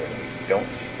expect to, and we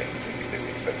don't see things in you that we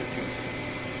expected to see.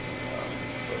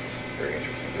 So it's very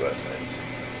interesting to us, and it's.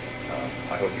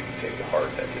 I hope you can take to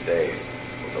heart that today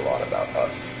was a lot about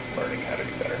us learning how to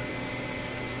do better,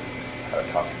 how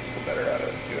to talk to people better, how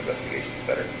to do investigations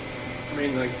better. I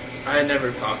mean, like, I had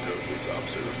never talked to a police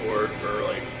officer before, or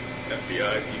like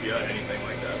FBI, CBI, anything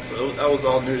like that. So that was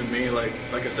all new to me. Like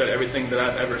I said, everything that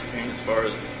I've ever seen as far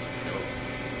as, you know,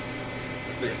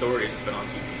 the authorities has been on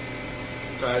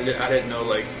TV. So I didn't know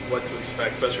like what to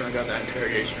expect, especially when I got that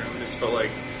interrogation room. It just felt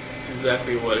like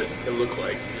exactly what it looked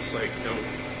like. Just like, you know,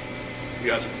 you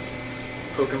guys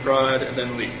poke and prod and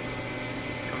then leave.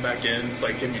 Come back in. It's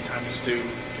like give me time to stew,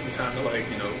 give me time to like,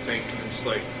 you know, think, and it's just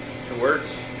like it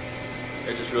works.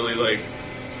 It just really like,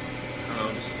 I don't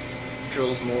know, just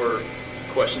drills more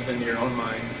questions into your own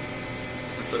mind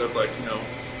instead of like, you know,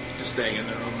 just staying in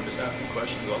the room and just asking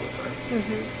questions all the time.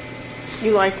 Mm-hmm.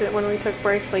 You liked it when we took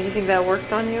breaks? Like, you think that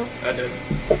worked on you? I did.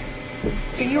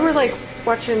 So you were like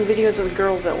watching videos with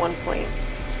girls at one point.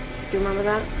 Do you remember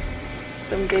that?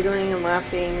 Them giggling and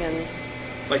laughing and...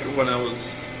 Like when I was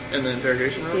in the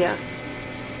interrogation room? Yeah.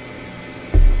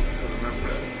 I don't remember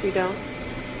that. You don't?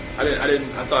 I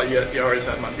didn't. I thought you already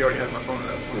had my phone at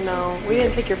that point. No. We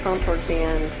didn't take your phone towards the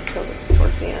end.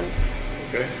 Towards the end.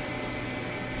 Okay.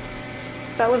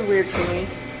 That was weird for me.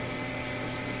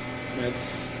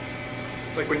 It's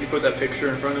like when you put that picture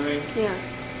in front of me, Yeah.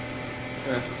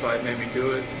 and that's what probably made me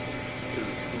do it. Because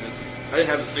I didn't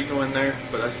have a signal in there,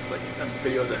 but that's like the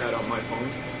videos I had on my phone.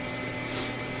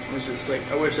 It was just like,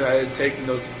 I wish I had taken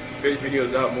those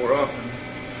videos out more often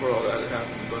before all that had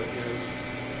happened. But yeah,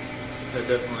 that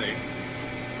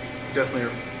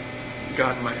definitely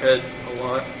got in my head a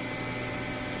lot.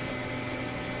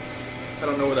 I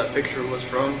don't know where that picture was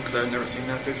from because I've never seen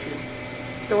that picture.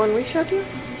 The one we showed you?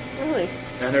 Really?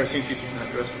 And I've never seen Cece in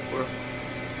that dress before.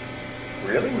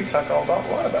 Really? We talked a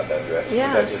lot about that dress.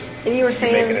 Yeah. Is that just And you were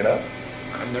saying... making it up?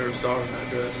 I never saw her in that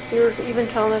dress. You were even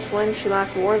telling us when she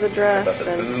last wore the dress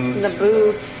About the and boots. the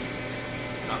boots.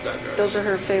 Not that dress. Those are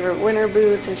her favorite winter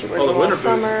boots, and she wears Oh, the them all winter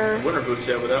summer. boots. Winter boots,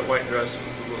 yeah, but that white dress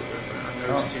was a little different. I've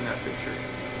never Oh. seen that picture.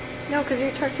 No, because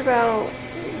you talked about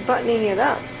buttoning it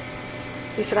up.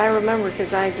 You said, I remember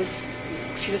because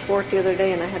she just wore it the other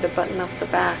day and I had to button up the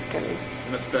back and... It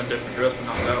must have been a different dress, but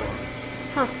not that one.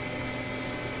 Huh.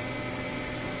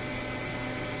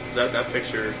 That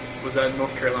picture, was that in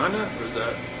North Carolina, or was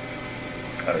that...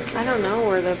 I don't know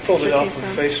where the Pulled picture it came off of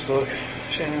from. Facebook.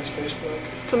 Shannon's Facebook.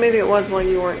 So maybe it was while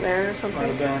you weren't there or Might have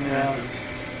something? been, yeah.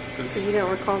 Because you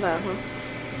don't recall that, huh?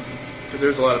 Because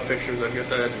there's a lot of pictures, I guess,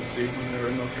 I didn't see when they were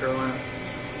in North Carolina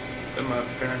that my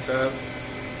parents have.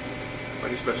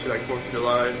 Like, especially like 4th of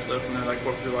July and stuff, and they had like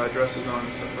 4th of July dresses on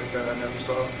and stuff like that I never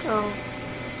saw. Oh.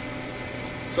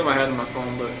 Some I had on my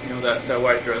phone, but, you know, that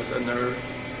white dress, I never...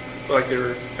 Like they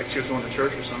were, like she was going to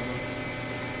church or something.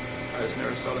 I just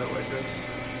never saw that white dress.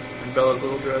 And Bella's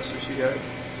little dress that she had.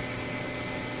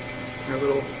 Her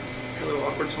little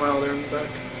awkward smile there in the back.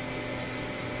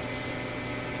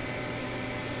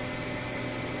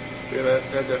 Yeah,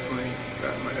 that definitely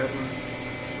got in my head when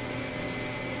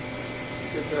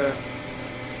I did that.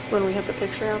 When we had the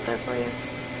picture out there for you?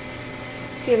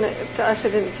 See, and to us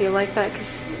it didn't feel like that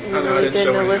because we I know, I really didn't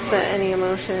didn't show any elicit emotion. any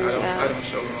emotion. I Yeah. don't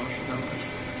show emotion that much.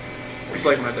 It's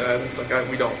like my dad. It's like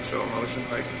we don't show emotion.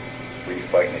 Like Were you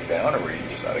fighting it down, or were you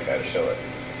just not a guy to show it?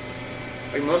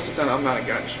 most of the time, I'm not a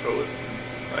guy to show it.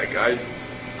 Like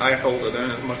I hold it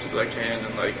in as much as I can,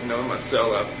 and like, you know, in my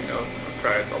cell, I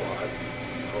cried a lot,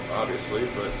 you know, obviously,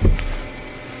 but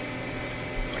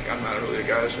like I'm not really a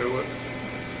guy to show it.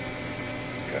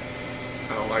 Okay.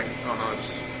 I don't know.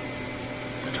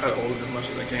 I try to hold it as much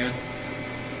as I can.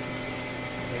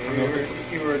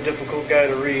 You were a difficult guy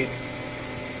to read,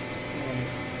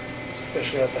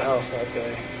 especially at the house that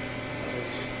day.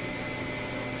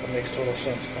 I makes total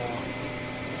sense now.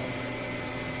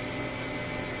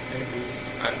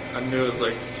 I knew it was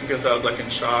like, just because I was like in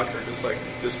shock or just like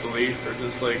disbelief or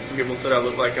just like, some people said I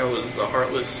looked like I was a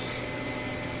heartless,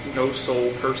 no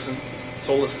soul person,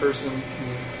 soulless person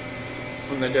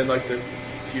when they did like the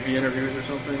TV interviews or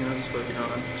something. And I'm just like,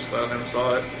 I'm just glad I never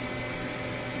saw it.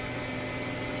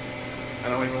 I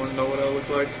don't even want to know what I looked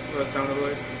like, what I sounded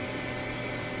like.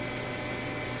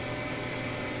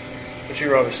 But you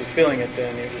were obviously feeling it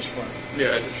then, you just weren't.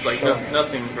 Yeah, just like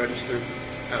nothing registered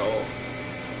at all.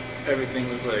 Everything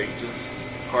was like just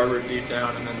harbored deep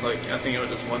down, and then like I think it was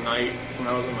just one night when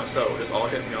I was in my cell, it just all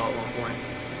hit me all at one point.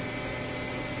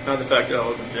 Not the fact that I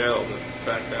was in jail, but the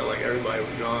fact that like everybody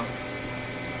was gone.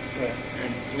 Yeah.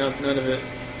 And none of it.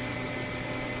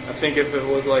 I think if it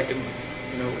was like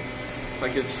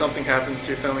like if something happens to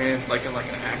your family, like in like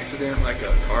an accident, like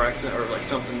a car accident, or like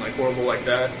something like horrible like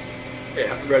that,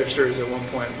 it registers at one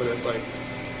point. But if like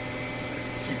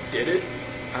you did it,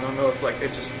 I don't know if like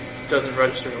it just doesn't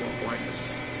register at one point.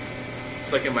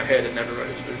 It's like in my head, it never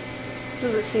registered.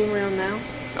 Does it seem real now?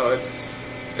 Oh, it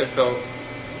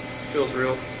feels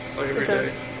real, like every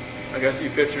day. Like I see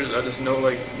pictures, I just know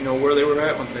like where they were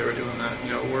at when they were doing that.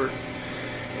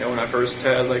 When I first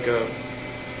had like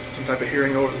some type of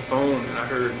hearing over the phone, and I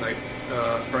heard like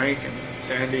Frank and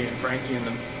Sandy and Frankie and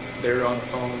them, they were on the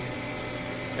phone,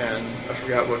 and I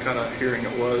forgot what kind of hearing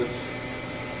it was.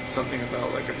 Something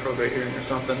about like a probate hearing or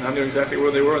something. I knew exactly where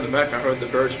they were in the back. I heard the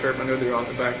birds chirp. I knew they were on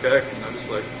the back deck, and I just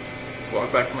like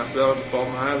walked back to my cell, just balled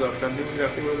my eyes out because I knew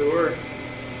exactly where they were.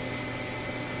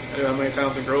 I knew how many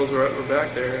times the girls were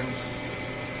back there, and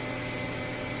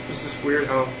it's just weird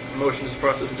how emotions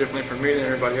process differently for me than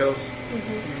everybody else.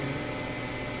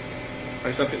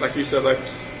 Like something like you said, if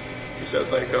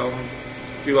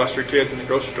you lost your kids in the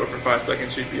grocery store for 5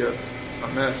 seconds, you'd be a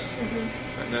mess.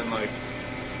 And then like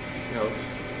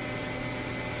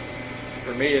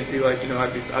for me, it'd be like,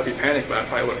 I'd be panicked, but I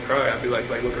probably wouldn't cry. I'd be like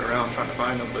looking around trying to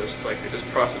find them, but it's just like it just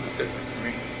processes different for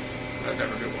me. I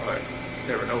never knew why.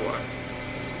 Never know why.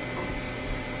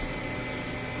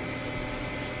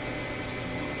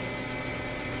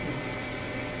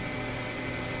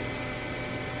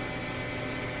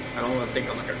 I don't want to think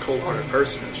I'm like a cold-hearted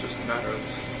person. It's just a matter of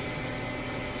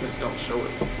just don't show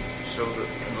it. Show the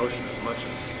emotion as much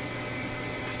as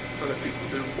other people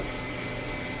do.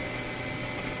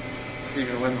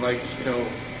 Even when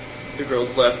the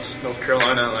girls left North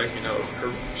Carolina,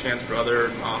 her Chan's brother,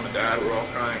 mom and dad were all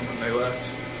crying when they left.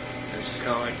 And it's just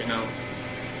kind of like,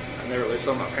 I never really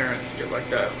saw my parents get like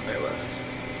that when they left.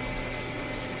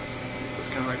 It's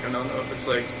kind of like, I don't know if it's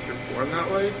like you're born that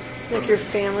way. Like your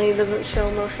family doesn't show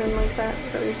emotion like that?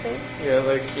 Is that what you're saying?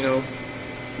 Yeah,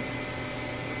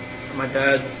 my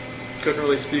dad couldn't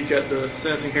really speak at the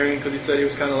sentencing hearing because he said he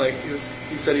was kind of like,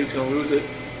 he said he was going to lose it.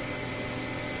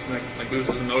 Like lose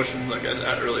his emotions, like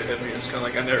that really hit me. It's kind of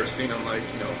like I never seen him like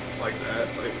that,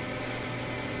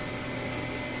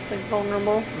 like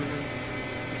vulnerable.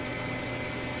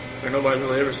 Like nobody's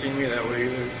really ever seen me that way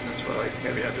either. That's why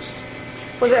maybe I just.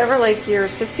 Was it ever like you're a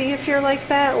sissy if you're like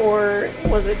that, or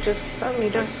was it just something you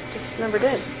just never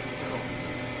did?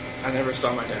 I never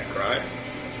saw my dad cry,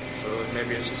 so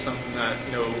maybe it's just something that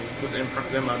was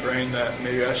imprinted in my brain that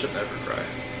maybe I should never cry.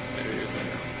 Maybe.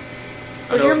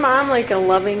 Was your mom like a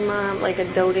loving mom, like a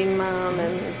doting mom,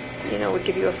 and would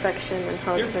give you affection and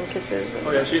hugs and kisses? And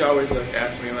oh yeah, she'd always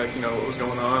ask me what was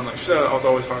going on. Like she said, I was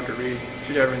always hard to read.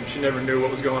 She never knew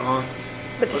what was going on.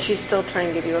 But did she still try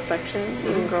and give you affection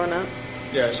even growing up?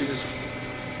 Yeah,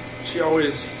 she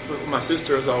always. My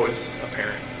sister was always a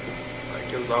parent.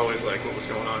 Like it was always like what was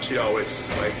going on. She'd always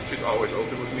she was always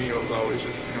open with me. It was always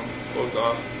just closed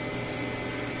off.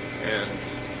 And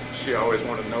she always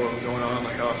wanted to know what was going on,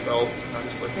 like how I felt. And I was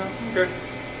just like, no, okay.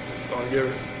 That's all I give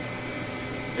her.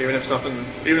 Even if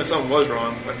something was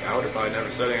wrong, I would have probably never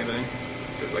said anything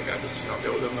because I just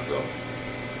deal with it myself.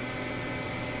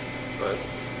 But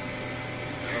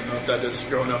I don't know if that just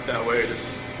growing up that way just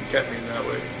kept me that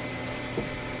way.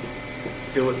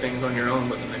 Deal with things on your own,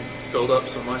 but then they build up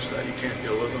so much that you can't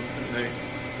deal with them, and they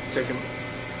take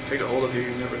a hold of you.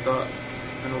 You never thought,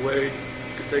 in a way, you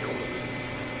could take hold of you.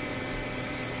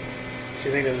 Do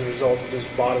you think it was a result of just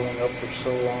bottling up for so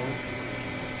long?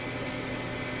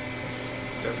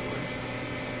 Definitely.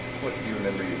 What do you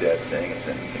remember your dad saying at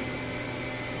sentencing?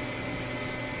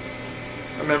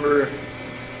 I remember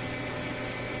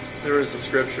there was a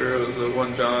scripture. It was a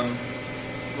 1 John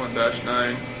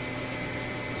 1-9,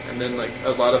 and then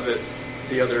a lot of it,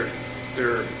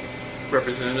 their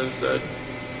representatives said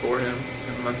for him,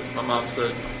 and my mom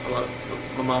said a lot.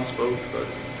 My mom spoke, but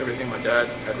everything my dad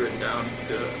had written down,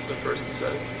 the person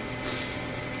said.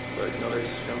 But,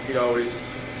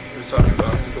 he was talking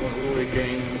about going to Little League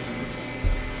games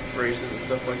and races and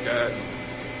stuff like that. And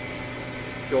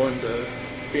going to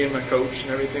being my coach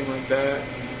and everything like that.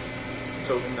 And I was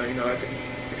hoping that, I could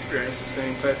experience the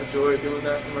same type of joy doing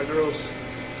that for my girls.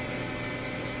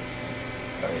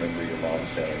 I remember your mom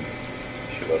saying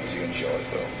she loves you and she always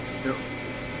will. Yep.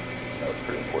 That was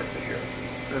pretty important to hear.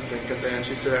 I think at the end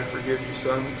she said, "I forgive you,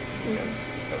 son." Yeah,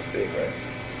 that was big, right?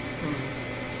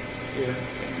 Mm-hmm. Yeah.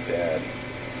 And your dad,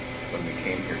 when we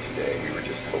came here today, we were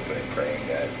just hoping and praying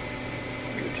that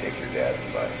you would take your dad's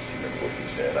advice. Do you remember what he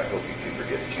said? I hope if you ever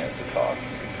get a chance to talk,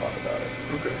 you can talk about it.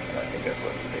 Okay. And I think that's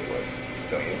what today was.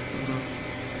 Don't you? Mm-hmm.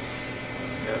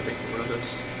 Yeah, I think it was.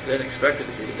 I didn't expect it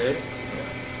to be today. Yeah.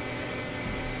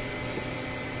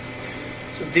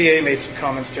 So DA made some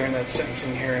comments during that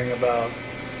sentencing hearing about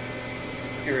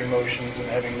your emotions and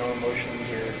having no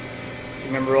emotions, or you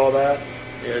remember all that?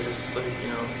 Yeah, just like,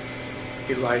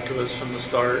 he lied to us from the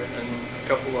start and a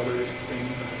couple other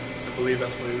things. I believe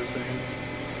that's what he was saying.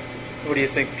 What do you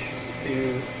think? Do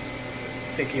you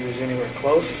think he was anywhere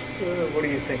close to it? What do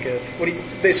you think of,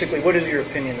 basically, what is your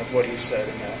opinion of what he said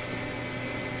in that?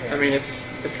 I mean,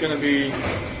 it's going to be,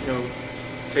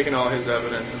 taking all his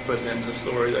evidence and putting it into the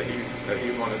story that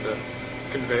he wanted to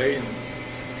convey. And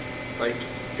like,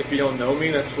 if you don't know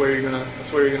me, that's where you're gonna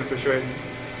portray me.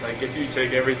 Like, if you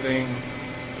take everything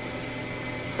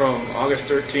from August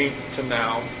 13th to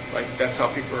now, like, that's how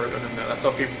people are gonna know. That's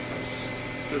how people.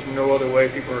 There's no other way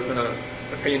people are gonna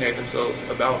opinionate themselves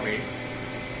about me,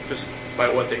 just by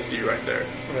what they see right there.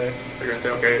 Right. They're gonna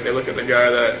say, okay, they look at the guy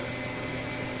that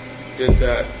did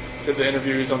the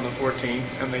interviews on the 14th,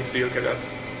 and they see, okay, that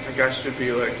guy should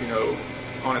be like,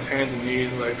 on his hands and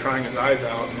knees, like crying his eyes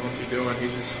out, and what's he doing?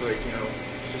 He's just like,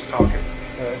 he's just talking.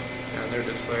 Right. And they're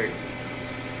just like,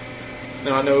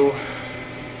 I know,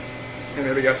 and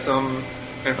maybe got some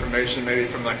information maybe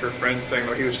from like her friend saying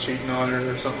he was cheating on her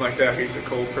or something like that. He's a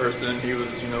cold person. He was,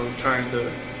 trying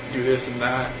to do this and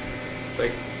that. It's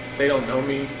like, they don't know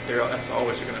me. That's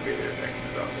always going to be their thing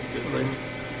about me. It's like,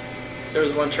 there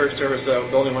was one church service, the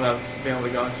only one I've been able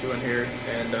to go to in here,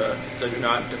 and it said, "You're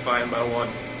not defined by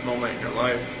one moment in your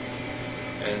life."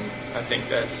 And I think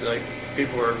that's like,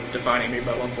 people are defining me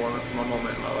by one moment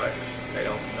in my life. They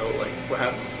don't know like what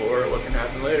happened before or what can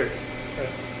happen later. Right.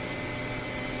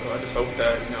 So I just hope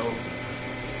that,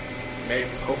 maybe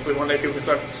hopefully one day people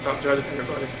can stop judging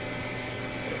everybody.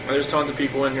 There's tons of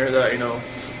people in here that, I don't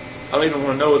even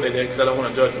want to know what they did because I don't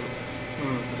want to judge them.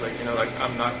 Like, like,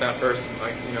 I'm not that person.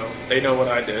 Like, they know what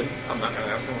I did. I'm not going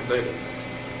to ask them what they did.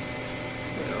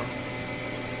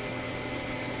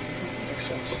 Makes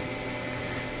sense.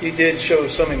 You did show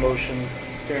some emotion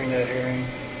during that hearing.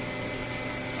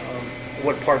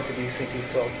 What part did you think you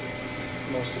felt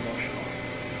most emotional?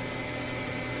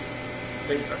 I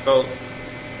think I felt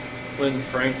when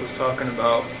Frank was talking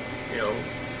about,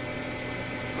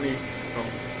 when he,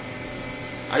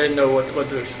 I didn't know what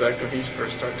to expect when he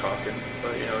first started talking,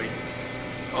 but he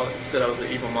said I was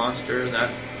the evil monster, and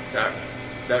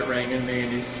that rang in me,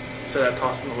 and he said I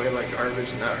tossed him away like garbage,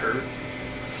 and that hurt.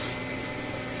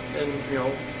 And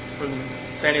when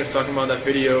Sandy was talking about that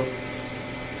video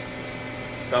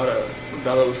about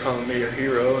Bella was calling me her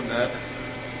hero, and that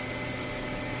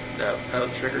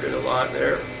triggered it a lot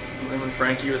there. And when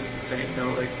Frankie was saying,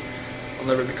 like, I'll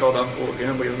never be called uncle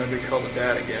again, but you'll never be called a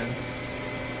dad again.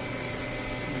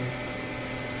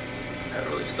 That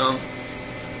really stung.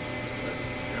 But,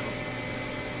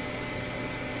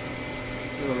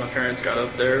 when my parents got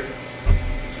up there,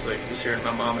 just hearing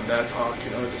my mom and dad talk,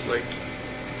 just like,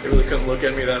 they really couldn't look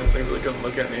at me. They really couldn't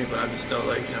look at me, but I just felt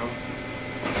like,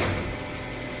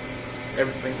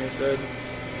 everything they said,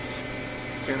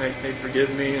 saying they forgive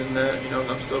me and that,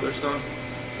 I'm still their son,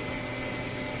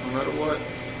 no matter what.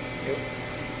 Yep.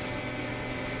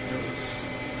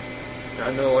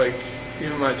 I know, like,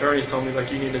 even my attorneys told me,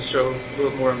 like, you need to show a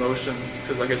little more emotion,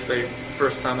 because I guess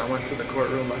first time I went to the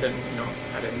courtroom, I didn't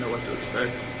know what to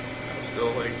expect. I was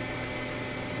still, like,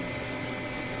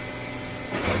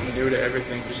 new to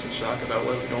everything, just in shock about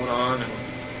what was going on, and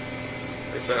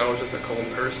they said I was just a cold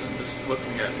person, just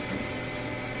looking at me.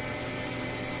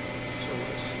 So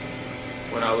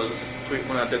when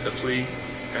I did the plea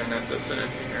and at the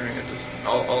sentencing hearing, it just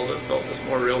all of it felt just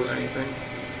more real than anything.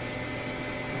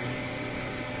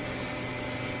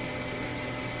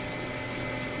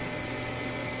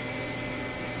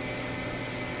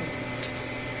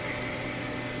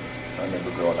 I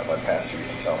remember growing up, my pastor used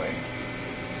to tell me,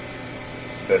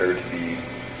 it's better to be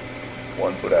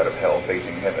 1 foot out of hell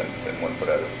facing heaven than 1 foot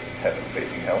out of heaven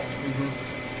facing hell. Mm-hmm.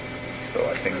 So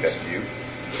I think that's you.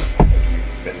 Like,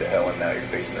 you've been to hell and now you're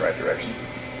facing the right direction.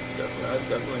 I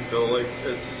definitely feel like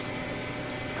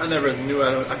I never knew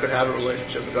I could have a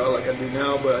relationship with God like I do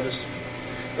now, but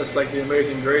that's like the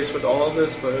amazing grace with all of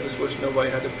this, but I just wish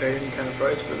nobody had to pay any kind of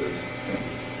price for this.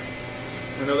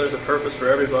 I know there's a purpose for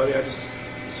everybody. I just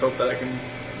hope that I can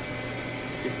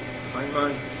find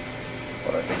mine.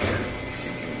 Well, I think you're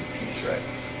seeking peace, right?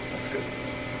 That's good.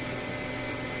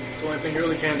 The only thing you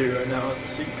really can do right now is to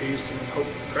seek peace and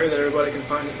pray that everybody can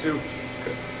find it too.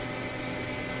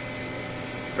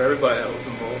 For everybody that was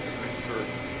involved,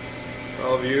 for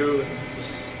all of you, and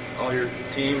just all your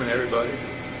team and everybody,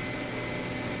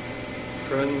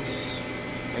 friends,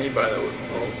 anybody that was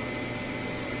involved.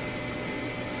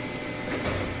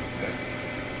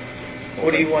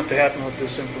 What do you want to happen with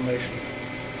this information?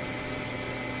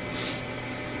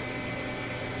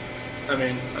 I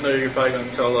mean, I know you're probably going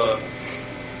to tell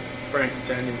Frank and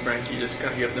Sandy and Frankie, just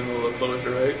kind of give them a little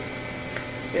closure, right?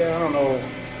 Yeah, I don't know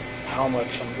how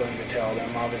much I'm going to tell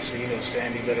them. Obviously, you know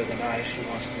Sandy better than I. She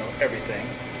wants to know everything.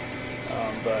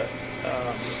 But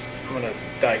I'm going to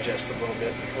digest a little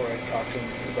bit before I talk to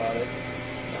them about it.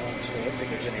 So I don't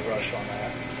think there's any rush on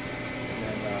that. And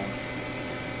then,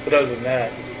 but other than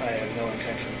that, I have no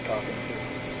intention of talking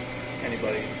to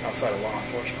anybody outside of law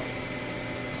enforcement.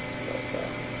 But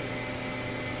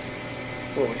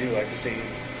what would you like to see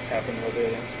happen with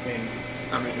it?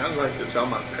 I mean, I'd like to tell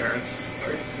my parents,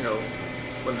 like, you know,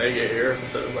 when they get here,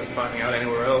 instead of like finding out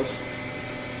anywhere else.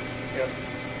 Yep.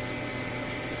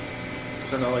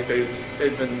 So I know like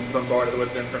they've been bombarded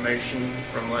with information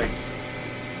from like,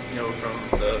 you know, from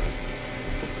the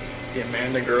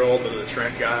Amanda girl to the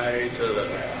Trent guy to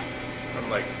from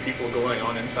like people going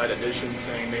on Inside Edition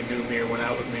saying they knew me or went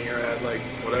out with me or had like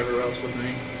whatever else with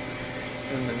me,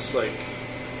 and it's like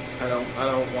I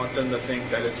don't want them to think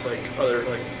that it's like other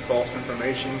like false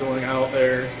information going out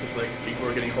there, because like people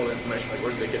are getting hold of information like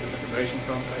where did they get this information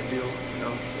from type deal, you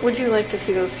know. So, Would you like to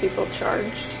see those people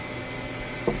charged?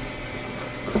 you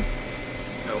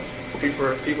know,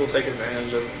 people take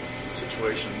advantage of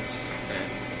situations,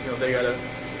 and you know they gotta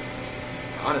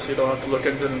honestly they'll have to look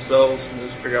into themselves and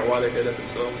just figure out why they did it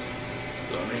themselves.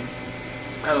 So I mean,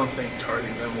 I don't think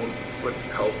charging them would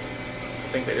help. I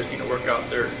think they just need to work out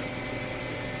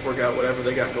whatever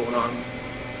they got going on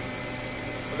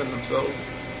within themselves.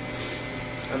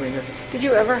 I mean, Did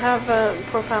you ever have a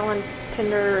profile on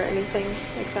Tinder or anything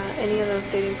like that? Any of those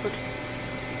dating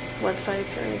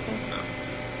websites or anything? no.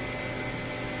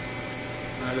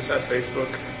 I just had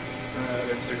Facebook, I had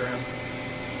Instagram.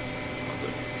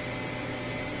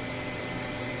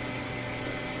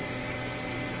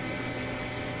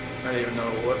 I didn't even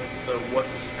know what the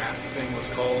WhatsApp thing was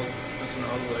called. That's when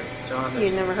I was like, John. You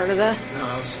never heard of that? No,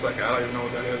 I was just like, I don't even know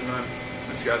what that is, man.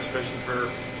 This guy's fishing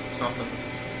for something.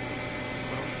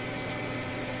 So,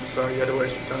 I'm sorry you had to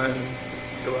waste your time and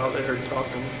go out there and talk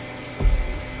to him.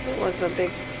 It was a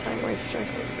big time waster. It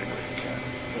was a big waste of time.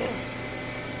 Yeah.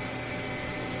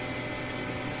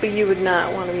 But you would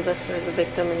not want to be listed as a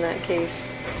victim in that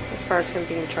case, as far as him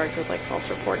being charged with like false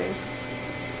reporting.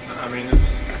 I mean,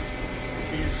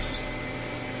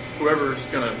 whoever's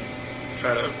gonna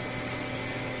try to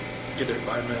get their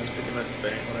 5 minutes, 50 minutes of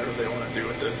fame, whatever they want to do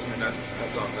with this. I mean,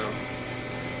 that's on them.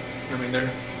 I mean,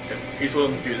 if he's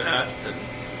willing to do that, then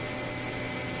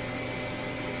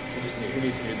he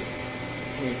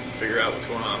needs to figure out what's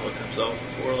going on with himself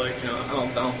before, like, you know, I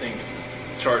don't think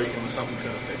charging him with something's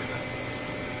gonna fix that.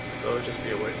 So it'd just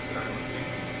be a waste of time, I think.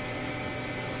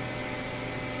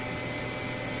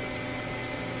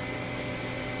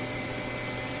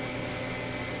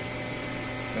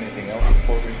 Anything else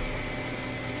before we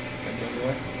send you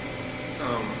away?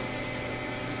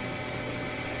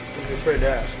 Don't be afraid to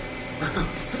ask.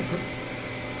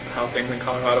 How things in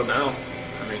Colorado now?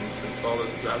 I mean, since all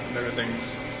this has happened, everything's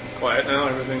quiet now.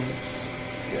 Everything's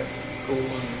cool.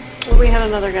 And Well, we had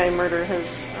another guy murder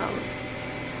his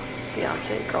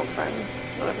fiance, girlfriend,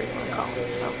 whatever you want to call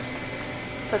it. So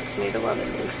that's made a lot of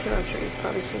news too. I'm sure you've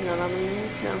probably seen that on the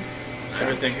news. No. So,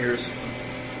 everything here is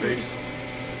based.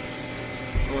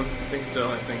 I think the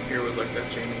only thing here was like that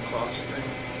Jamie Kloss thing.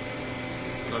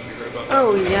 I don't know if you heard about that.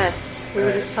 oh yes, we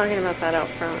were just talking about that out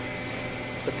front.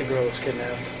 But the girl was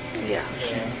kidnapped. Yeah.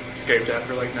 She escaped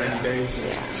after like 90 days.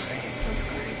 Yeah. That's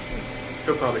crazy.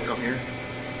 He'll probably come here.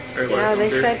 Yeah, they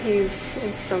said he's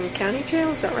in some county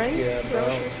jail. Is that right? Yeah, Is that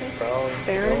what she was saying? probably.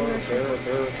 Barron or something?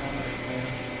 Barron County.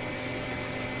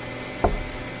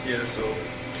 Yeah, so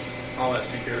all that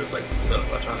secret is like set up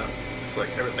by China. It's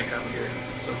like everything happened here.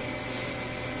 So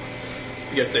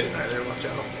you guys stay tonight there, watch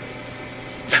out.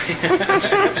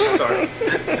 Sorry.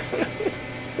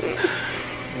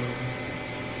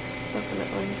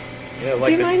 Definitely. Yeah,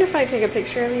 Do you mind if I take a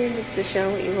picture of you just to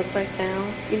show what you look like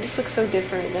now? You just look so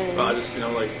different then. I just,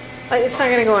 like... It's not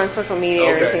going to go on social media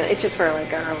or Okay. anything. It's just for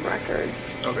like our own records.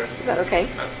 Okay. Is that okay?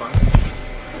 That's fine.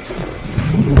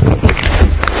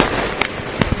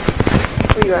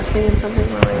 Were you asking him something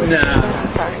while I was Nah. I'm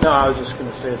sorry. No, I was just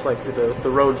going to say it's like the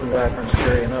roads in the background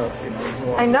scary enough, you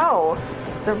know. I know.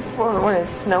 When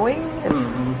it's snowing, it's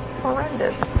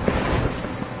horrendous.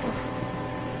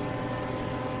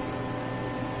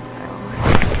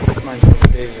 Reminds me of the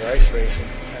days of ice racing,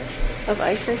 actually. Of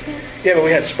ice racing? Yeah, but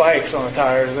we had spikes on the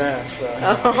tires then, so.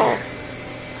 Oh.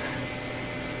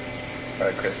 All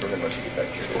right, Chris, we're going to let you get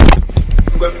back to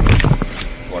your Okay.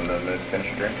 1 minute to finish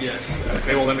your drink. Yes.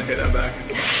 They will let me take that back.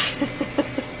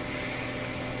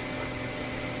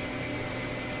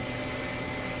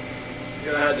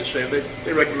 Yeah, I had to shave.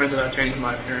 They recommended I change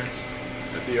my appearance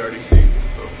at the RDC.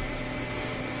 So.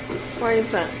 Why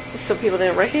is that? Just so people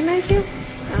didn't recognize you?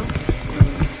 No.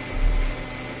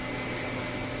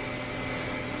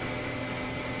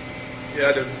 Yeah,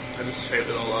 I just shaved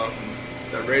it all off.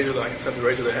 And that razor, like except the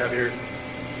razor they have here,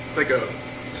 it's like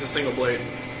it's a single blade.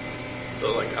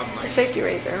 So like I'm A like, safety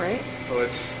razor, right? so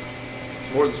it's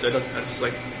more than said. That's just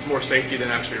like it's more safety than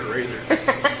actually a razor.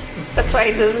 That's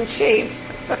why he doesn't shave.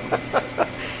 Is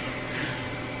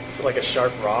it like a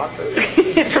sharp rock? Or?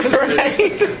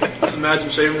 Right? Just imagine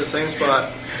shaving the same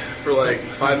spot for like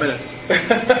 5 minutes,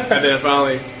 and then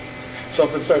finally,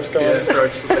 Something starts going. yeah, it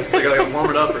starts like I gotta warm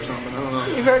it up or something. I don't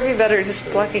know. You'd probably be better just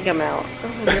plucking them out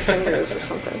with your fingers or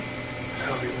something.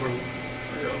 That'll be more,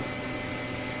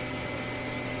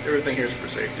 everything here is for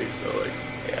safety. So like,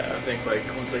 yeah, I think like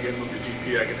once I get moved to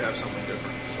GP, I could have something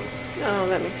different. So. Oh,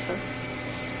 that makes sense.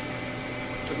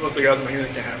 Because most of the guys in my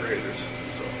unit can't have razors,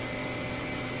 so.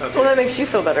 That's Well, it. that makes you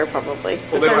feel better, probably. Well,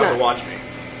 But they they're don't have to not. watch me.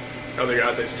 Other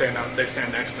guys, they stand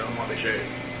next to them while they shave.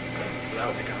 So that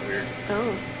would be kind of weird.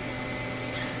 Oh.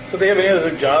 So they have any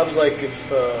other jobs, like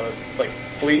if, like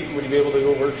fleet, would you be able to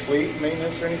go work fleet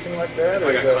maintenance or anything like that? If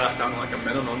Or I got is that- classed down to like a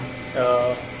minimum,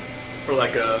 Uh, for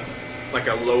like a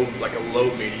low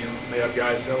medium. They have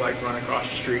guys that like run across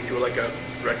the street to like a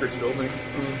records building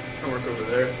and work over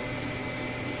there.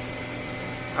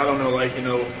 I don't know, like,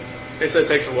 they said it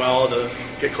takes a while to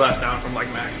get classed down from like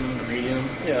maximum to medium.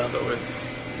 Yeah. So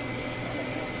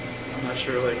I'm not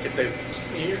sure like if they've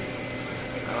here.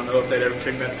 I don't know if they'd ever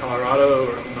take me to Colorado,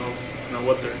 or I don't know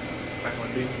what their plan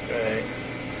would be. right.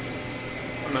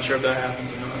 I'm not sure if that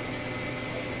happens or not.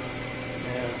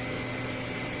 Yeah.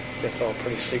 That's all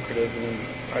pretty secretive, and then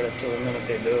right up to the minute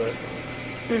they do it.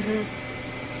 Mm-hmm.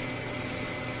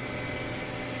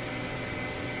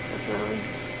 Definitely.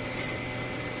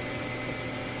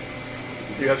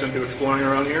 You guys gonna do exploring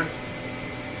around here?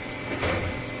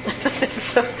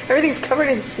 So everything's covered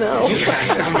in snow. We were-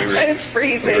 And it's We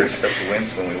were freezing. such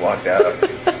wimps when we walked out.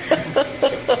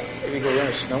 Maybe go rent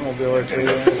a snowmobile or two. And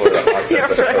explore the hot Yeah,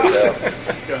 tub at the right. hotel.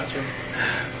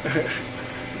 Gotcha.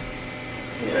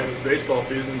 Same with baseball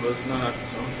season, but it's not,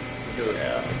 so we do it.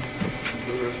 Yeah.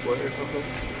 Brewers play or something.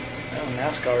 Well,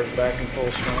 NASCAR is back in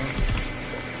full swing.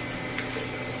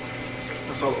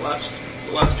 I saw the last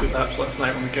 2 laps last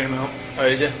night when we came out. Oh,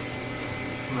 did you?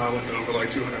 And I went to over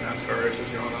like 200 NASCAR races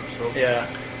growing up, so Yeah.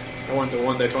 I went to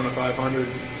one Daytona 500.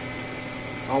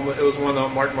 It was one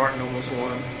that Mark Martin almost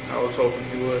won. I was hoping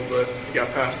he would, but he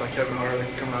got passed by Kevin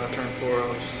Harvick coming out of turn 4. I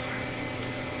was just,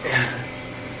 Yeah.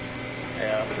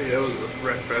 yeah, it was a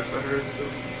wreck fest, I heard. So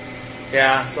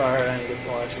Yeah, sorry, I didn't get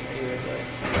to watch it either.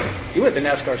 But you went to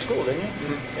NASCAR school, didn't you?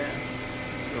 Mhm.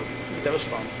 Yeah. That was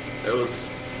fun. it was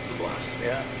a blast.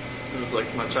 Yeah. It was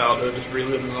like my childhood, just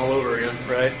reliving it all over again.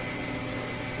 Right.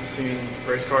 Just seeing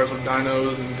race cars with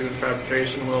dynos and doing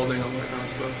fabrication, welding, all that kind of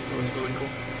stuff. It was really cool.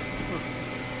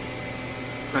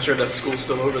 Not sure if that school's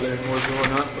still over there in Mooresville or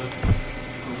not, but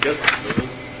I'm guessing it still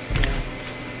is.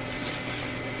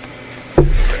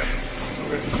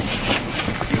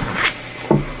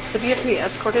 So do you have to be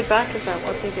escorted back? Is that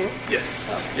what they do? Yes.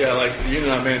 Yeah, like the unit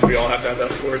I'm in, we all have to have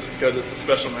escorts because it's a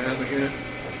special management unit.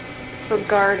 So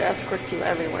guard escorts you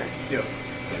everywhere. Yep.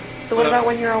 So what about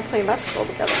when you're all playing basketball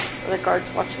together? Are the guards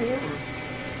watching you?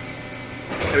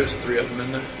 There's 3 of them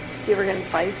in there. Do you ever get in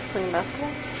fights playing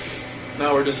basketball?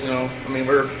 No, we're just,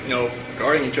 we're,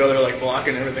 guarding each other, like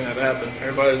blocking everything like that, but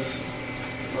everybody's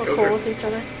We're go cool for it. with each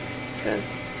other? Good.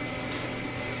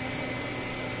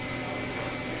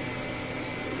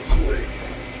 This way.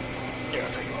 Yeah,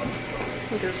 I'll take it. I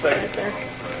think there's one right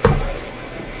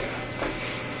there.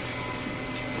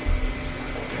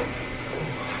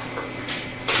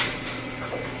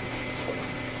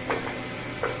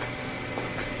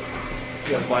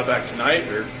 You guys fly back tonight,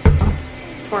 or?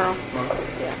 Tomorrow. Tomorrow?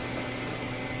 Yeah.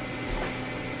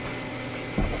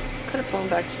 Could have flown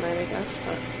back tonight, I guess,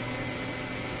 but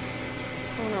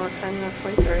I don't know what time the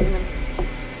flights are even.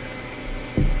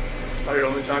 It's probably the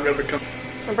only time you ever come.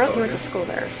 My brother went to school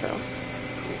there, so.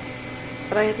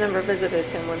 But I had never visited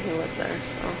him when he lived there,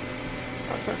 so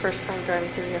that was my first time driving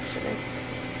through yesterday.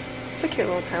 It's a cute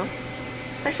little town.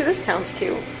 Actually, this town's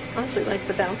cute. Honestly, like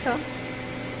the downtown.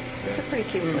 It's a pretty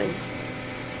cute place.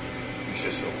 It's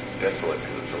just so desolate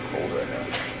because it's so cold right now.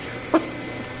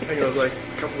 I think it was like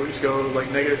a couple weeks ago, it was like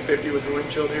 -50 with the wind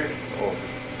chill here. Oh,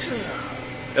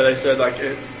 Yeah, they said like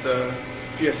the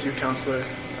PSU counselor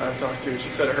I talked to, she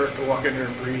said it hurt to walk in there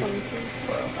and breathe.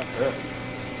 wow.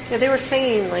 Yeah, they were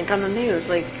saying, like, on the news,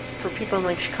 like, for people in,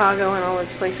 like, Chicago and all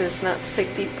those places not to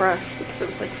take deep breaths because it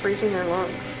was, like, freezing their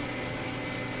lungs.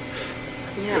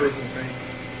 Yeah. It was insane.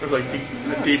 It was like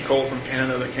a deep cold from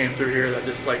Canada that came through here that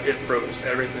just like it froze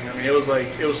everything. I mean, it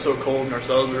was so cold in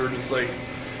ourselves. We were just like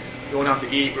going out to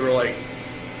eat. We were like,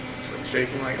 just, like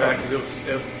shaking like that because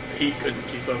the heat couldn't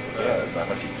keep up with Yeah, that. there's not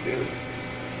much you can do.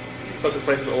 Plus, this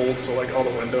place is old, so like all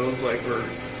the windows like were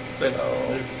they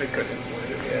couldn't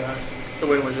insulate it. Yeah. The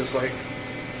wind was just like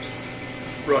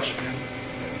rushing in.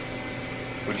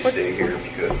 Would you stay here if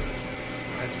you could?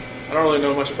 I don't really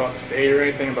know much about the state or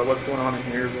anything about what's going on in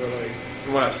here, but like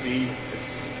from what I see,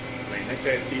 they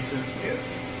say it's decent. Yeah.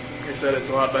 They said it's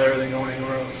a lot better than going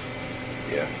anywhere else.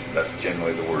 Yeah, that's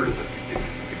generally the word. Is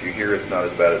if you hear it's not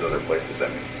as bad as other places, that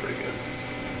means it's pretty good.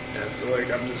 Yeah, so like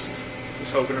I'm just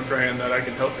hoping and praying that I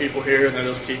can help people here and that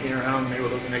they'll just keep me around. Maybe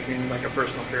they'll make me like a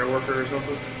personal care worker or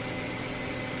something.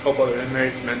 Help other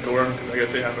inmates, mentor them, because I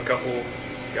guess they have a couple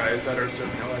guys that are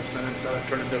serving a life sentence that have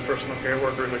turned into personal care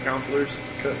workers or counselors.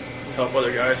 Good. Help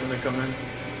other guys when they come in.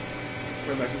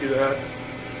 When I can do that.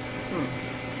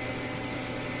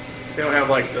 They don't have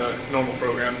like the normal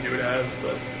programs you would have,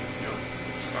 but you know,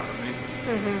 it's fine with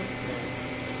me.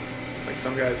 Like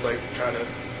some guys like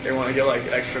they want to get like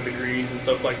extra degrees and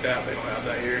stuff like that. They don't have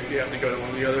that here. You have to go to one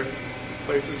of the other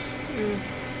places.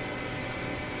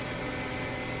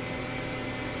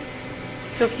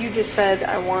 So if you just said,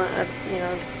 I want to,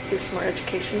 do some more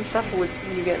education stuff, would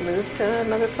you get moved to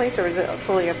another place, or is it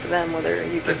totally up to them whether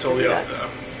you get It's to totally do up that? to them.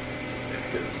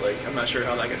 Because like I'm not sure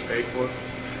how that gets paid for.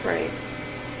 Right.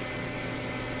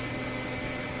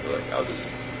 So like I'll just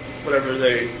whatever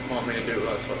they want me to do,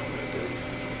 that's what I'm gonna do.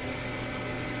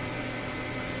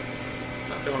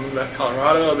 If they want to move back to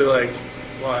Colorado, I'll be like,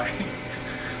 why?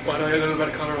 Why do I have to move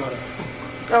back to Colorado?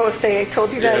 Oh, if they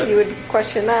told you that, Yeah. you would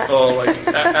question that? Oh, like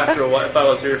after a while, if I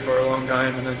was here for a long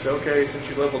time and then say, okay, since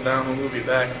you leveled down, we'll move you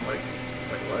back. I'm like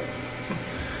what?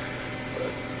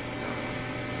 But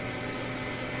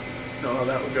know how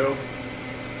that would go.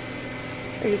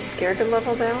 Are you scared to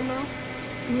level down, though?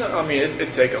 No, I mean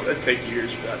it'd take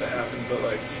years for that to happen, but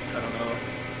like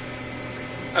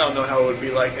I don't know how it would be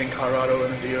like in Colorado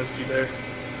in a DOC there.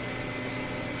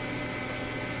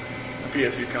 A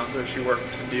PSU counselor, she worked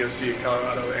in DOC in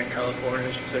Colorado and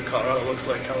California. She said Colorado looks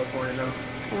like California now.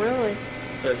 Really?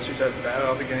 She said it's bad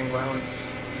about the gang violence.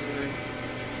 And everything.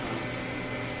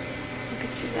 I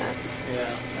could see that.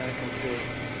 Yeah, I can too.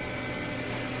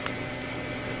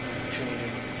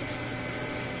 Changing.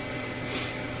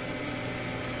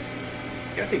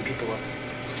 Yeah, I think people in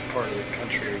this part of the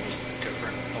country are just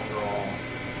different overall.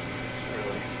 It's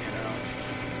really,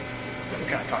 we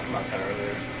kind of talked about that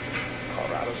earlier.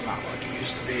 Colorado's not like it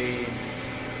used to be.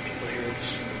 People here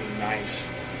just seem to be nice.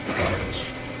 I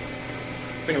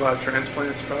think a lot of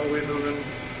transplants probably moving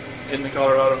into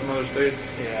Colorado from other states.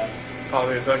 Yeah.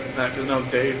 Probably affecting that because no,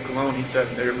 Dave Colon, he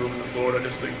said they're moving to Florida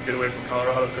just to get away from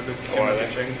Colorado because it's too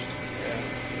much changed. Yeah.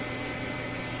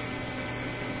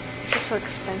 It's just so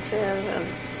expensive and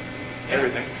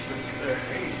Everything's just there.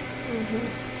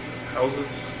 Houses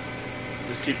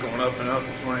just keep going up and up.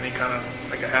 If you want any kind of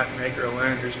like a half an acre of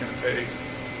land, you're just going to pay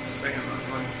the same amount of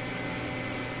money.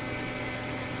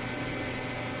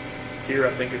 Here,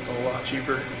 I think it's a lot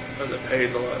cheaper, but the pay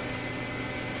is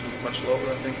it's much lower,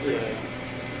 I think. Too. Yeah.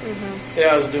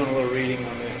 Yeah, I was doing a little reading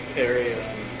on the area,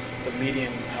 and the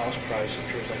median house price up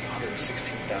here is like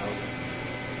 $116,000.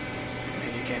 I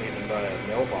mean, you can't even buy a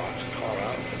mailbox in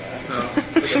Colorado for that. No,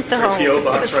 like a No, P.O.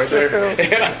 box that's right there. true.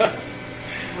 Yeah.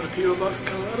 What a P.O. box in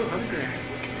Colorado? $100,000.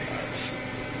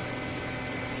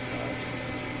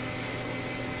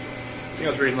 I think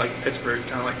I was reading like Pittsburgh,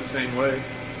 kind of like the same way.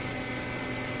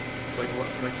 It's like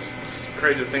it's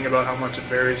crazy to think about how much it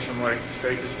varies from like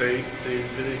state to state, city to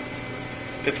city.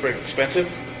 Pittsburgh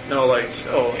expensive? No, like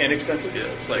Inexpensive? yeah,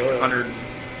 it's like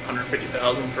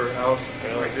 150,000 per house.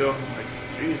 Really? Like deal. I'm like,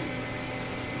 geez.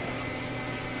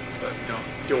 But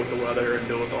deal with the weather and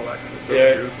deal with all that kind of stuff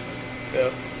Yeah. too.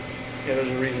 Yeah. Yeah, there's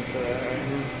a reason for that,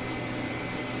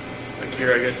 right? Like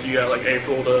here, I guess you got like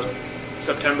April to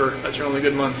September. That's your only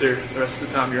good months here. The rest of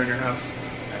the time you're in your house.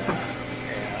 Yeah,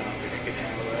 I don't think I could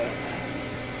handle that.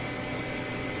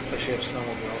 Especially if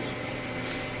snowmobiles.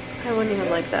 I wouldn't even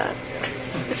like that. It's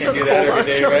Can't still do that cold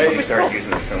every day, outside. right? You start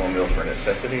using the snowmobile for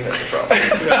necessity, that's a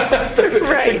problem.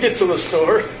 Right. Get to the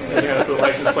store. You gotta put a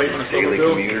license plate on a Daily snowmobile.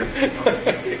 commuter.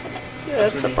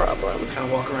 That's a problem. Kind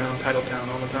of walk around Titletown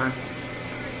all the time.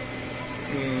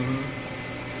 Mm-hmm.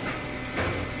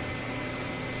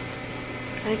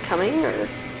 Are they coming or?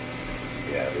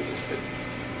 Yeah, they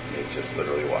just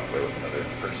literally walked away with another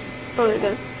person. Oh, they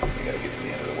did. You gotta get to the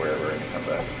end of the wherever and come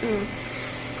back.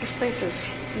 This place is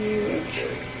huge.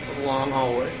 It's a long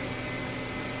hallway.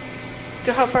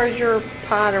 So how far is your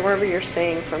pod or wherever you're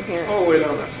staying from here? All the way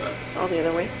down that side. All the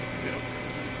other way? Yeah.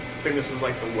 I think this is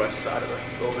like the west side of the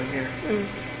building here. Mm.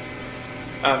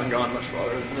 I haven't gone much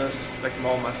farther than this. Like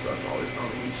all my stuff's always on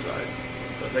the east side.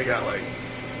 But they got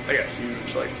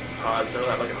huge like pods. They'll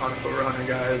have like 100 over 100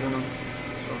 guys in them.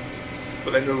 So,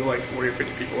 but they move like 40 or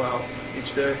 50 people out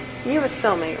each day. You have a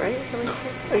cellmate, right? Is that what you No.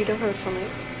 said? Oh, you don't have a cellmate?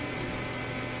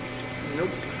 Nope.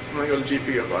 When I go to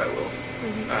GP, I probably will.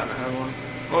 I haven't had one.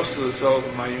 Most of the cells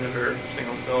in my unit are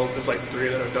single cells. There's like 3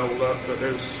 that are doubled up, but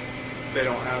they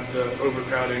don't have the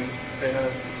overcrowding they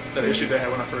have. That issue they had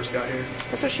when I first got here.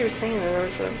 That's what she was saying, that there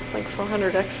was like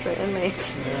 400 extra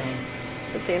inmates Yeah.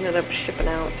 that they ended up shipping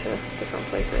out to different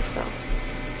places, so.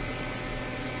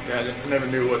 Yeah, I never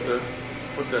knew what the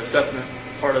assessment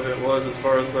part of it was as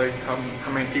far as like how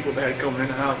many people they had coming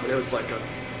in and out, but it was like you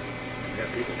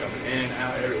got people coming in and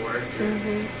out everywhere.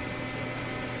 Mm-hmm.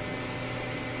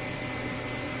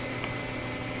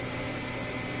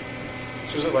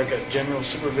 So is it like a general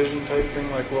supervision type thing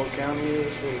like Will County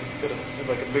is? Where you have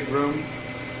like a big room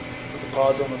with the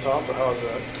pods on the top, or how is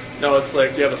that? No, it's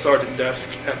like you have a sergeant desk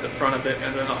at the front of it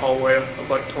and then a hallway of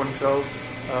like 20 cells.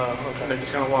 And they Okay.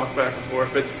 just kind of walk back and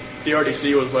forth. It's the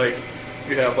RDC was like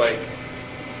you have like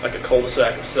a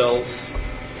cul-de-sac of cells,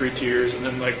 3 tiers, and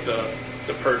then like the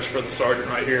perch for the sergeant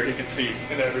right here. He can see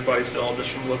into everybody's cell just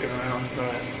from looking around. Right.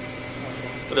 Okay.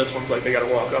 But this one's like they got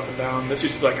to walk up and down. This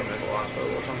used to be like a mental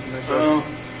hospital or something. They said Oh,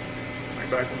 like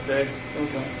back in the day.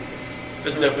 okay.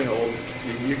 It's definitely old.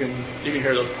 You can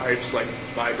hear those pipes like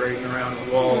vibrating around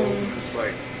the walls, and it's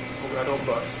like, oh god, don't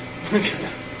bust.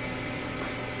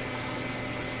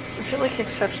 Is it like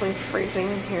exceptionally freezing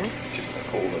in here? Just been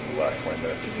cold in the last 20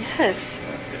 minutes. Yes.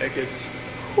 It gets,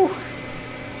 Whew.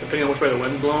 depending on which way the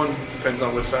wind's blowing, depends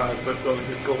on which side, but the building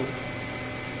gets cold.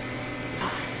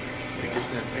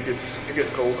 It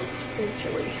gets cold. It's pretty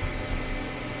chilly.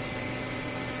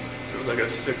 There was like a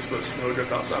 6-foot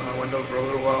snowdrift outside my window for a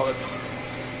little while. It's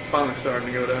finally starting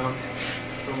to go down.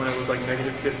 So when it was like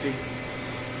negative 50.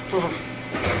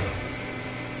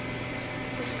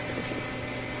 Crazy.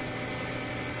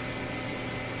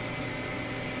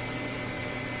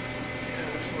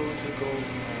 Yeah, it's a little too cold.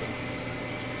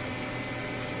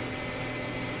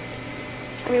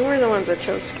 I mean, we're the ones that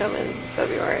chose to come in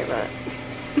February, but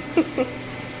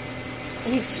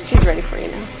she's ready for you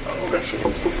now. Oh, okay. She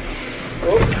is.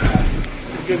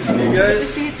 Good to see you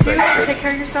guys. See you too. Take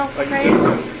care of yourself, Thank okay?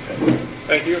 you.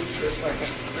 Thank you.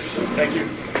 Thank you.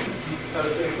 Have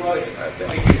a safe flight.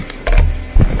 Thank you.